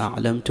شئت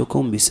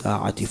لأعلمتكم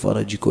بساعة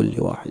فرج كل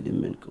واحد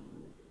منكم،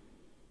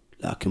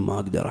 لكن ما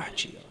أقدر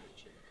أحكي.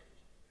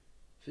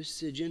 في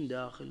السجن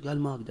داخل، قال: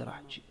 ما أقدر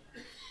أحكي.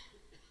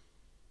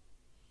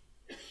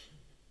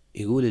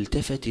 يقول: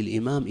 التفت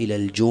الإمام إلى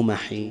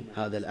الجمحي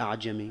هذا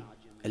الأعجمي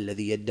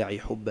الذي يدعي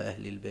حب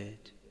أهل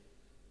البيت،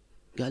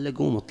 قال له: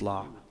 قوم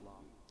اطلع.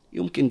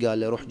 يمكن قال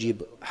له: روح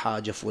جيب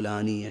حاجة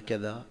فلانية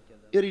كذا،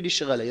 يريد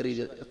يشغله، يريد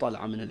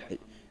يطلع من الحج.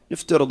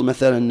 نفترض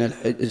مثلا أن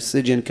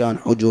السجن كان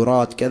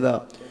حجرات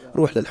كذا،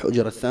 روح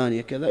للحجرة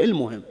الثانية كذا.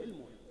 المهم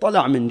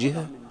طلع من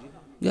جهة،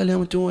 قال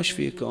لهم: أنتم وش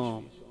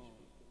فيكم؟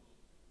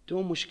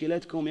 أنتم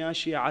مشكلتكم يا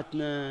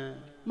شيعتنا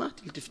ما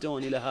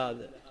تلتفتون إلى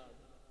هذا،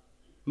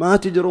 ما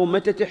تدرون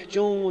متى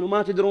تحجون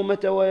وما تدرون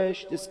متى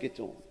وش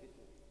تسكتون.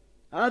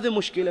 هذا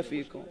مشكلة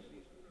فيكم،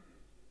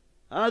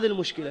 هذه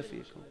المشكلة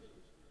فيكم.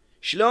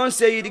 شلون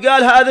سيد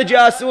قال هذا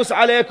جاسوس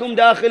عليكم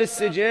داخل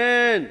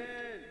السجن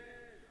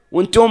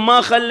وانتم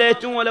ما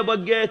خليتون ولا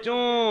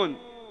بقيتون،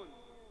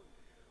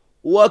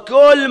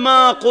 وكل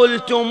ما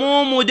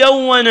قلتموه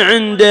مدون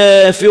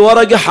عنده في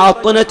ورقة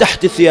حاطنه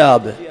تحت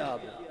ثيابه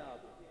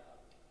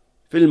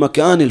في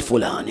المكان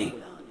الفلاني.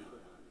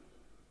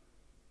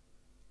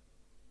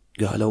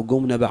 قالوا: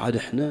 قمنا بعد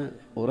احنا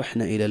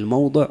ورحنا إلى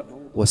الموضع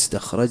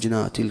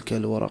واستخرجنا تلك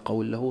الورقة،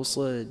 ولا هو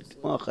صدق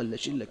ما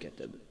خلش إلا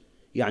كتب.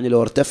 يعني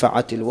لو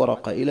ارتفعت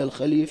الورقة إلى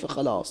الخليفة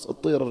خلاص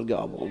تطير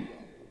رقابهم.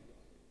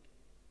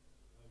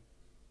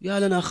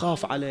 قال: أنا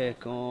أخاف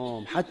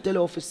عليكم حتى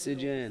لو في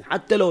السجن،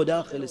 حتى لو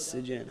داخل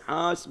السجن،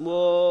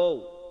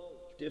 حاسبوا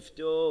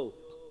تفتوا،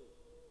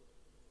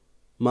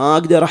 ما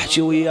أقدر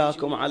أحكي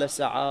وياكم على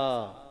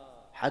ساعة،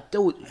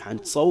 حتى يعني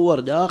تصور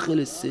داخل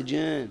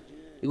السجن.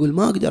 يقول: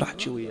 ما أقدر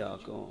أحكي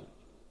وياكم،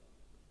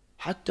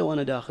 حتى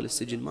وأنا داخل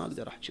السجن ما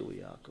أقدر أحكي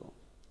وياكم.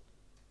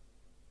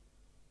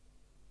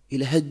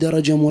 إلى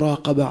هالدرجة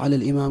مراقبة على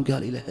الإمام؟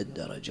 قال: إلى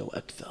هالدرجة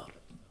وأكثر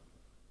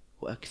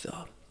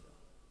وأكثر،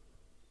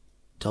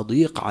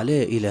 تضيق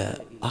عليه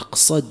إلى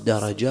أقصى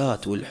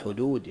الدرجات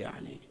والحدود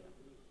يعني.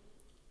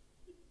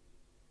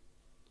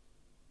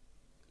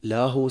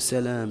 لا هو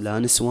سلام، لا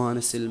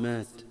نسوان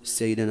سلمت.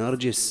 السيدة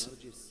نرجس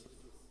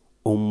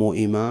أم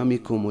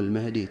إمامكم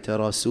المهدي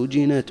ترى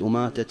سجنت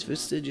وماتت في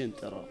السجن،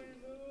 ترى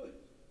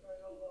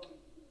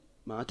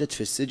ماتت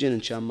في السجن، إن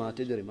كان ما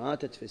تدري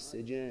ماتت في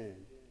السجن.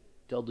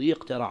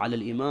 تضييق ترى على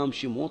الإمام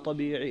شيء مو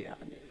طبيعي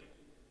يعني.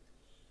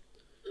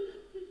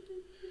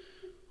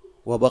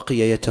 وبقي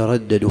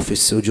يتردد في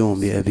السجون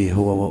بأبي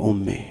هو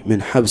وأمي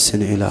من حبس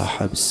إلى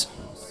حبس.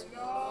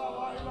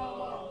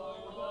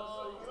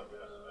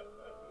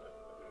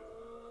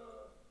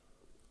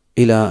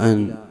 إلى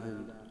أن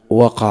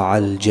وقع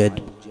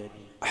الجدب،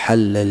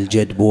 حل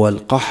الجدب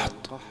والقحط،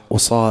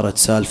 وصارت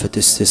سالفة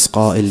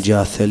استسقاء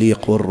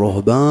الجاثليق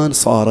والرهبان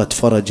صارت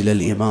فرج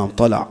للإمام.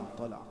 طلع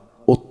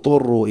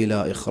واضطروا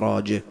إلى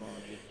إخراجه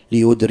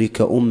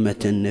ليدرك أمة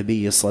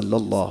النبي صلى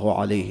الله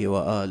عليه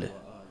وآله.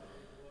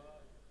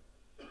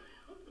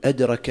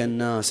 أدرك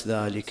الناس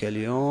ذلك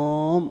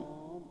اليوم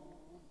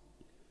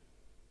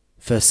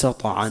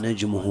فسطع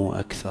نجمه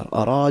أكثر،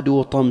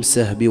 أرادوا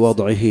طمسه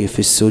بوضعه في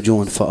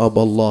السجون فأبى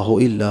الله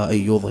إلا أن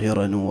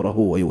يظهر نوره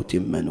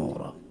ويتم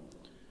نوره.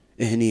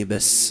 هني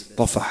بس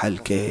طفح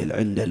الكيل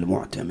عند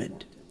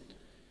المعتمد،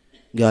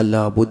 قال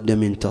لا بد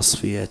من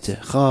تصفيته.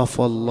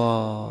 خاف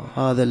الله،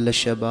 هذا اللي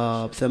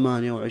شباب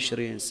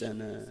 28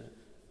 سنة،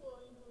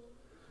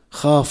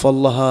 خاف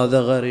الله، هذا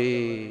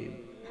غريب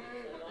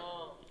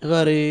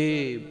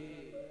غريب،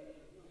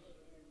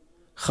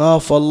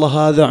 خاف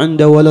الله هذا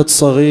عنده ولد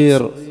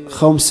صغير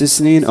 5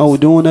 سنين أو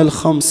دون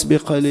 5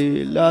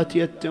 بقليل، لا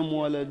تيتم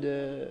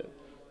ولده.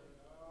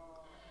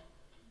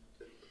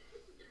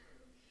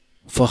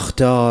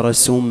 فاختار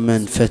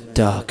سما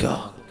فتاكا،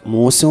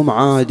 مو سم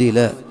عادي،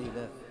 لا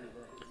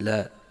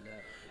لا،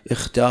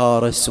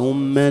 اختار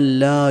سما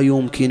لا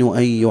يمكن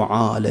أن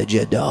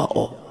يعالج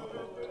داؤه.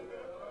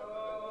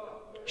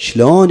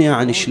 شلون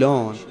يعني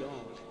شلون؟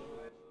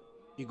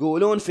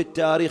 يقولون في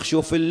التاريخ،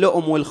 شوف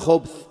اللؤم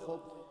والخبث،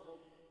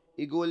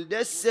 يقول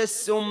دس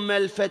السم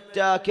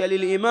الفتاكة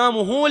للإمام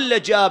وهو اللي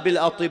جاب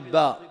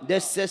الأطباء،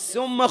 دس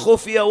السم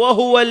خفية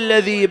وهو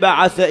الذي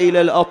بعث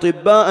إلى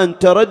الأطباء أن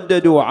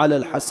ترددوا على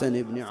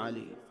الحسن بن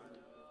علي.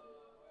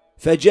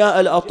 فجاء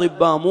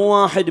الأطباء مو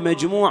واحد،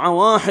 مجموعة،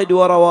 واحد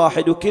ورا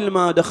واحد، وكل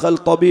ما دخل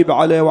طبيب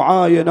عليه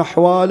وعاين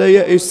أحواله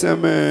يئس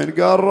من،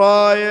 قال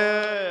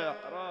رايح.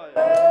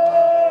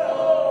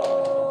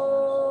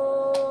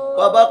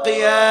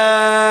 وبقي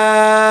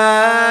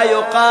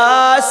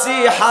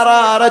يقاسي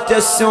حرارة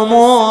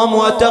السموم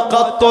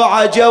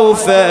وتقطع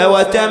جوفه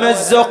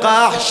وتمزق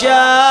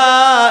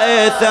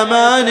أحشائه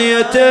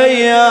 8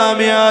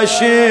 أيام يا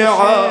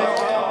شيعة،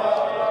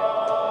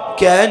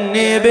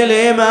 كأني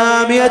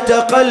بالإمام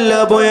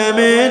يتقلب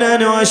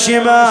يمينا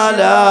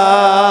وشمالا،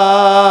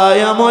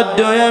 يمد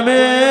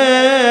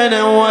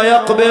يمينا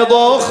ويقبض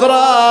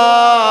أخرى،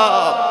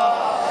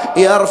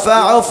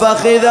 يرفع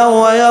فخذا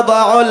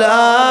ويضع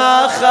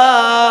الآخر،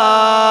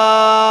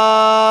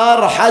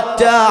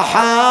 حتى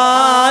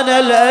حان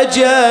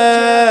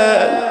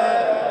الأجل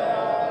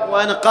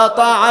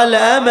وانقطع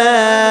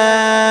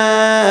الأمل.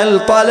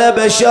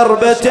 طلب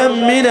شربة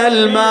من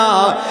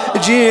الماء،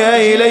 جيء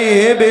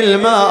إليه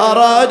بالماء،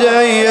 أراد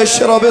أن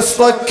يشرب،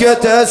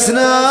 اصطكت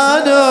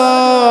أسنانه،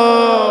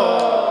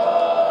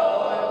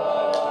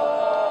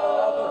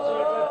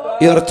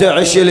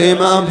 يرتعش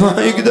الإمام ما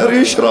يقدر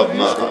يشرب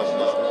ماء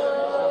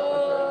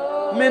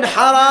من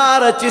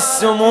حرارة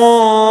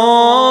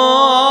السموم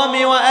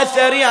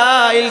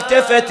وأثرها.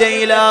 التفت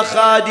إلى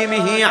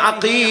خادمه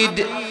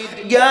عقيد،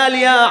 قال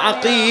يا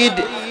عقيد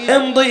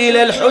امضي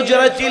إلى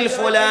الحجرة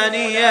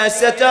الفلانية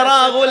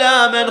سترى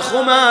غلاما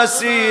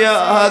خماسيا.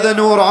 هذا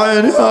نور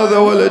عيني، هذا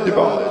ولد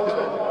بعد،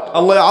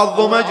 الله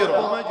يعظم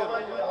أجره.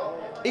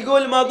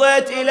 يقول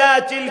مضيت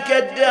إلى تلك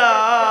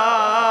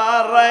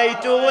الدار،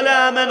 رأيت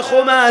غلاما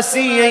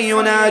خماسيا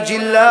يناجي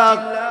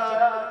الله،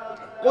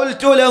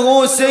 قلت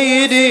له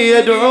سيدي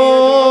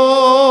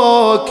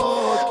يدعوك،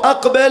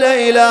 أقبل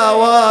إلى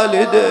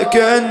والدك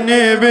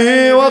كأني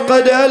به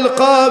وقد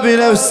ألقى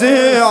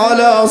بنفسي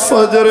على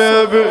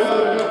صدر أبي،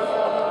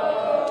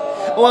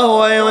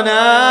 وهو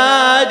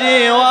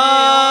ينادي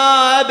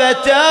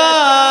وابتا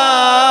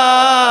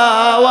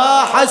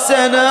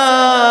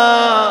وحسنا.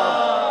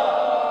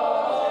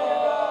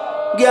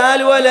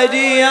 قال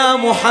ولدي يا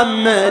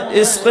محمد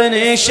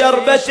اسقني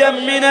شربة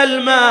من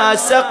الماء.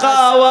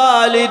 سقى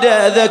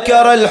والده،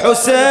 ذكر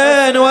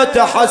الحسين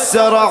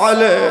وتحسر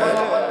عليه،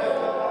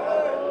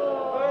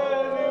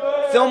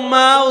 ثم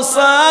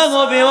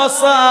أوصاه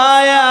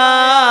بوصايا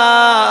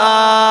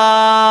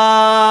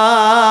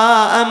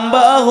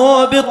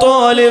أنبأه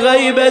بطول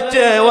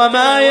غيبته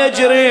وما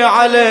يجري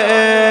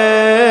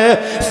عليه،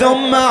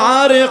 ثم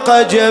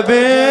عرق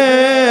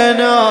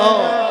جبينه،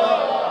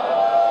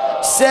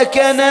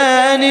 سكن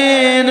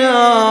أنينه،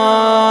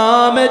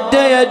 مد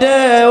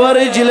يديه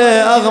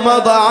ورجله،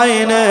 أغمض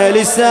عينه،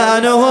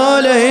 لسانه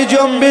لهج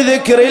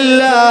بذكر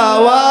الله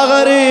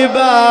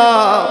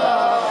وغريبا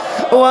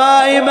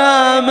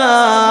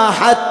وإماما،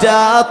 حتى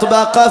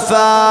أطبق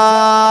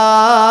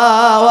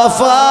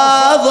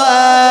وفاضت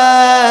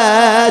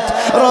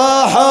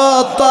روح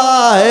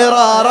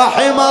الطاهرة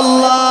رحم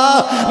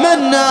الله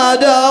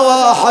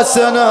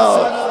حسنا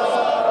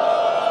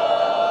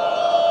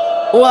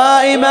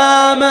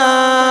وإماما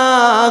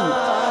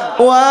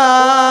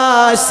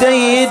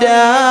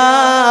وسيدا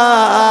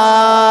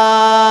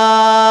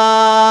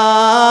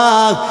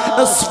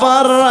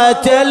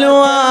اصفرت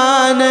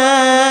الوانه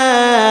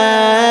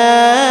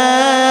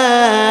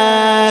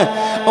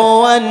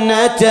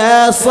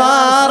والنته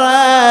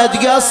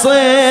صارت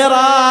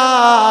قصيره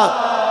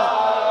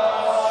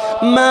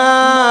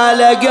ما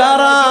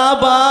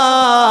لقرابه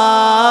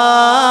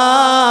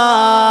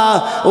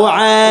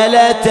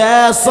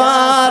وعيلته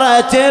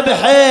صارت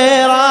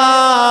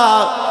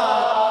بحيره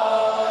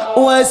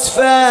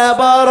واسفه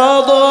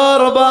برض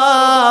ربا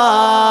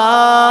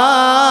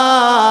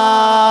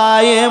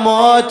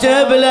يموت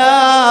بلا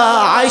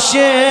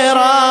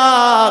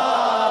عشيره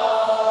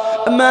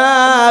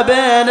ما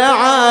بين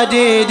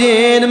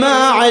عديدين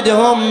ما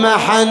عدهم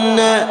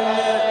محنه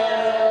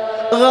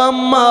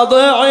غمض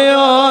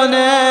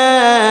عيونه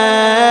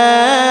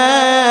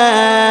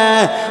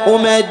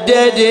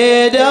ومدد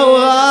يده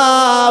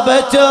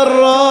وغابت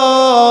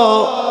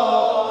الروح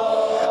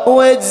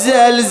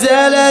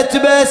وتزلزلت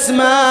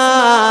بسمايات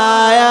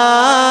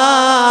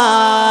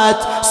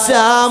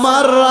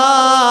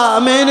سامرة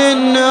من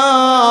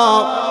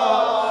النوم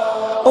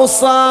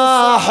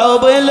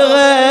وصاحب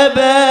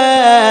الغيبة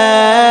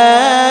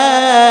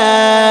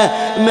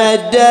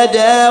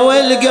مدده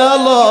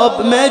والقلب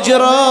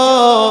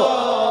مجروح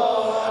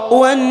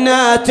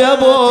والنات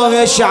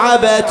ابوه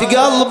شعبت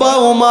قلبه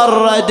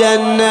ومر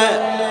دنه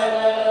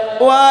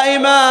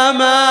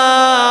وإماما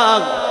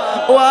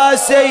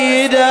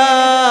وسيدا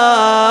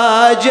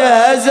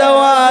جهز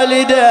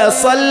والده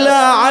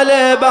صلى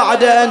عليه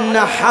بعد أن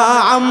نحى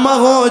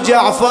عمه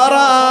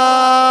جعفرا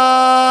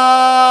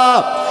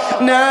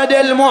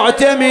نادى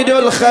المعتمد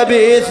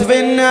الخبيث في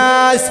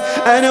الناس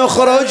أن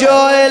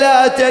اخرجوا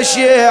إلى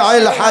تشييع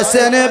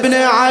الحسن بن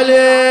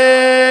علي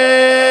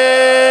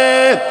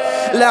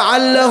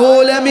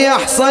لعله لم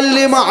يحصل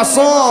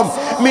لمعصوم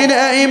من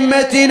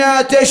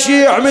أئمتنا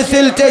تشييع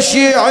مثل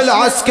تشييع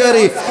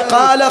العسكري.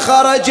 قال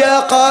خرج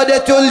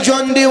قادة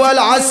الجند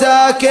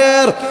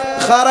والعساكر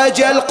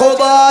خرج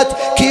القضاة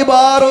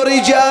كبار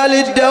رجال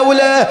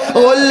الدولة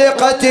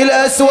غلقت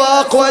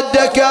الأسواق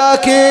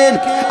والدكاكين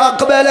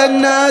أقبل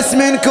الناس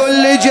من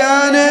كل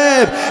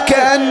جانب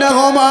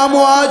كأنهم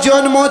أمواج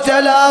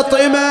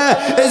متلاطمة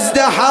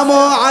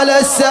ازدحموا على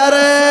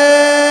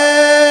السرير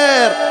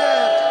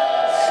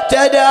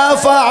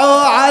تدافعوا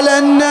على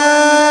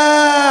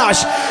النعش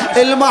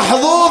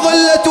المحظوظ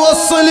اللي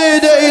توصل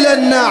يده إلى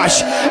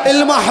النعش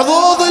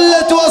المحظوظ اللي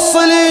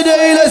توصل يده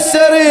إلى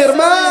السرير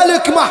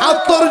مالك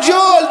محط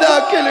رجول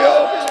ذاك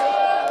اليوم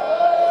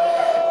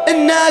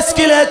الناس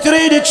كلها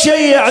تريد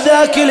تشيع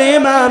ذاك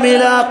الإمام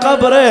إلى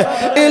قبره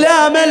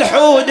إلى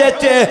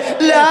ملحودته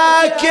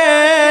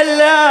لكن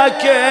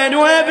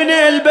وابن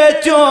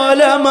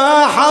البتولة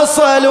ما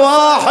حصل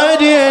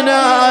واحد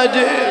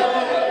ينادي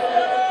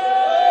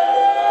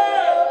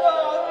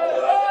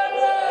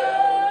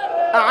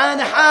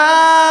عن حارة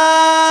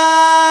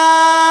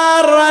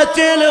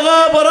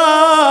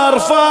الغبرة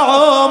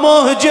ارفعوا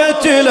مهجة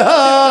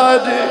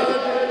الهادي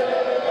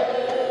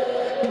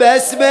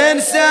بس بن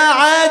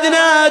سعد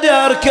نادى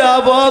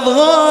اركبوا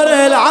ظهور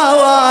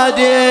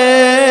العوادي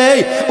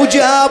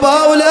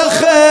وجابوا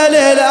لخيل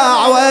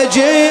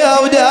الأعوجية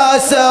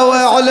وداسوا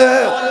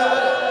عليه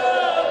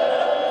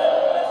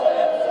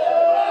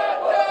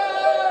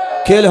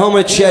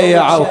كلهم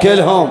تشيعوا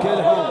كلهم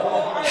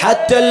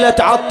حتى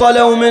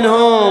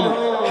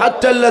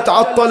اللي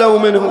تعطلوا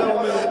منهم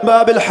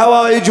باب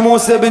الحوائج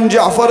موسى بن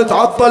جعفر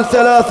تعطل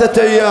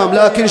 3 أيام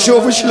لكن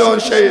شوف شلون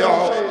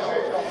شيعوا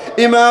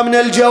إمامنا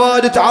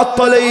الجواد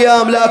تعطل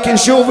أيام لكن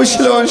شوف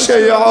شلون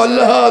شيعوا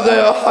إلا هذا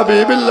يا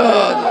حبيبي إلا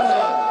هذا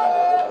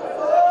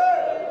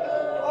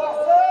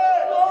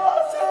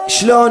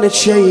شلون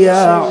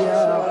تشيع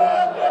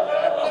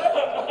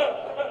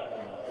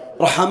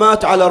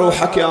رحمات على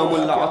روحك يا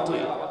ملا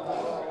عطية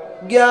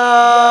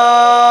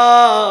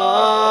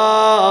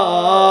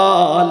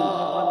قال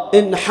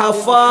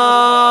انحفر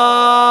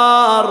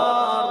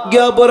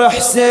قبر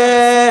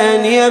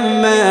حسين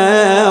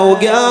يمه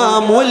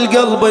وقام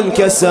والقلب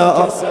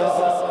انكسر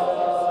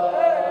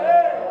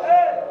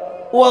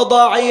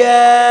وضع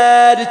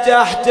يد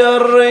تحت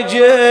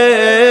الرجل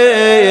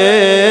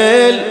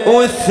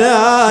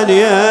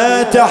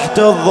والثانية تحت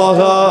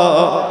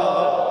الظهر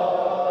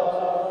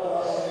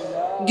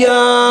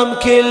قام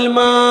كل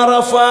ما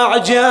رفع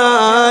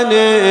جانب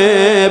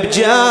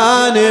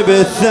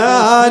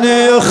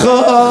الثاني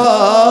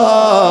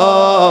خاف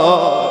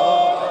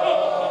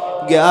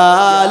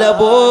قال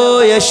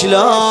ابويا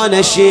شلون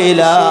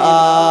اشيلك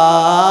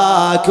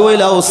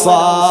ولو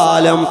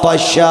صالم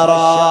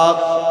طشرك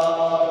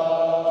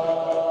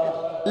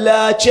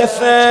لا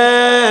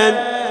جفن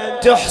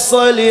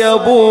تحصل يا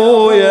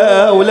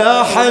ابويا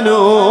ولا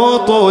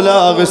حنوط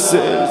ولا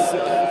غسل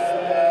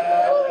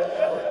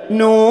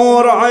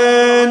نور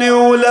عيني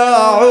ولا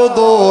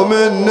عضو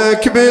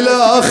منك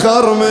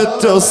بالاخر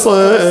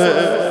متصل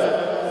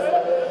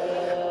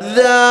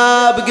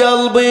ذاب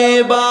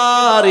قلبي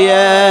بارية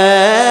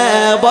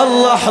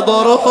بالله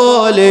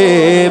احضروا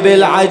لي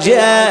بالعجل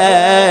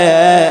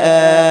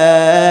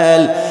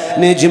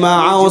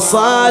نجمع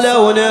وصالة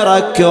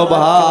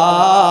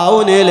ونركبها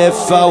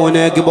ونلفها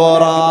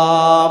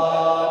ونقبرها.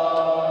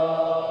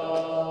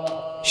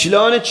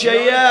 شلون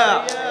تشيع؟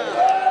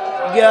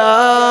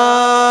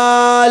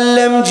 قال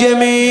لم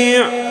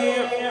جميع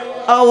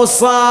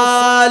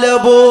أوصال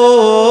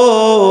أبوه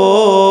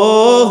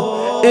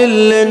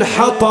اللي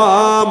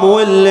انحطم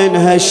واللي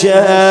انهشم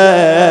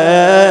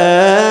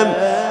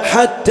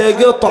حتى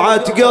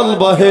قطعة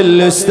قلبه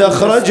اللي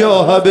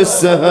استخرجوها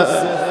بالسهم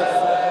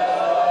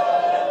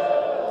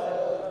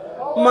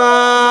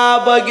ما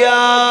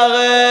بقى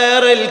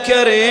غير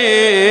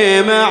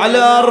الكريم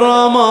على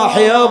الرمح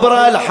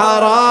يبرى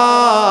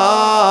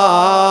الحرام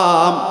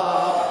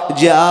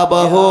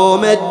جابه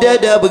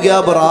مدد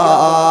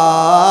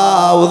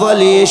بقبره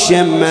وظل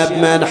يشم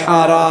بمن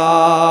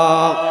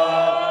حرام.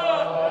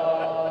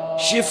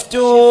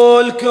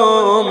 شفتوا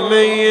لكم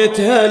ميت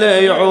هلا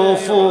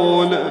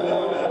يعوفون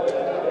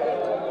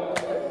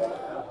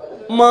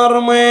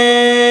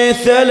مرمي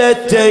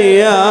 3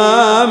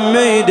 أيام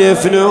ما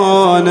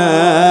يدفنونه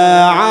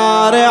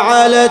عاري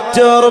على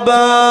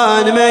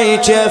التربان ما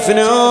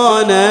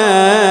يجفنونه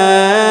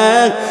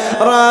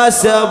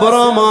راسه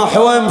برمح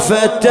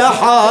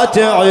ومفتحات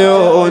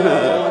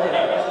عيونه.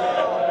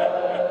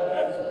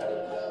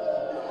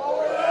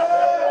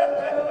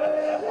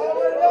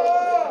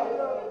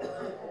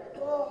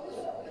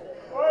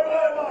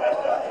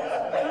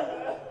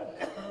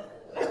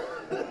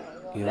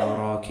 يا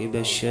راكب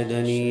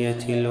الشدنية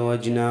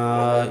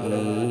الوجناء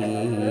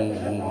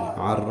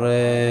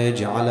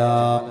عرج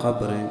على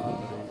قبر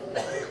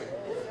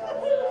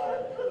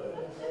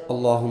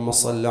اللهم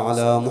صل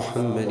على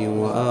محمد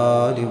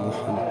وآل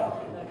محمد.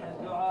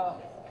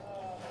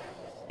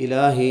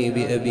 إلهي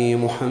بأبي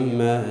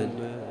محمد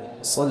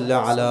صل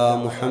على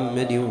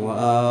محمد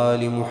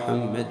وآل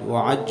محمد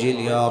وعجل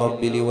يا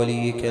رب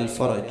لوليك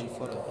الفرج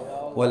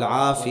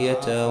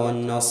والعافية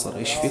والنصر.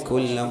 اشف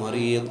كل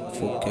مريض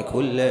فك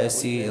كل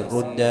أسير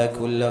رد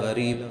كل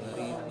غريب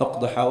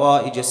اقض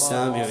حوائج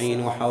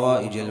السامعين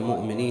وحوائج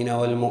المؤمنين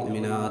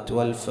والمؤمنات.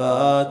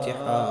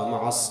 والفاتحة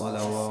مع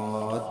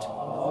الصلوات.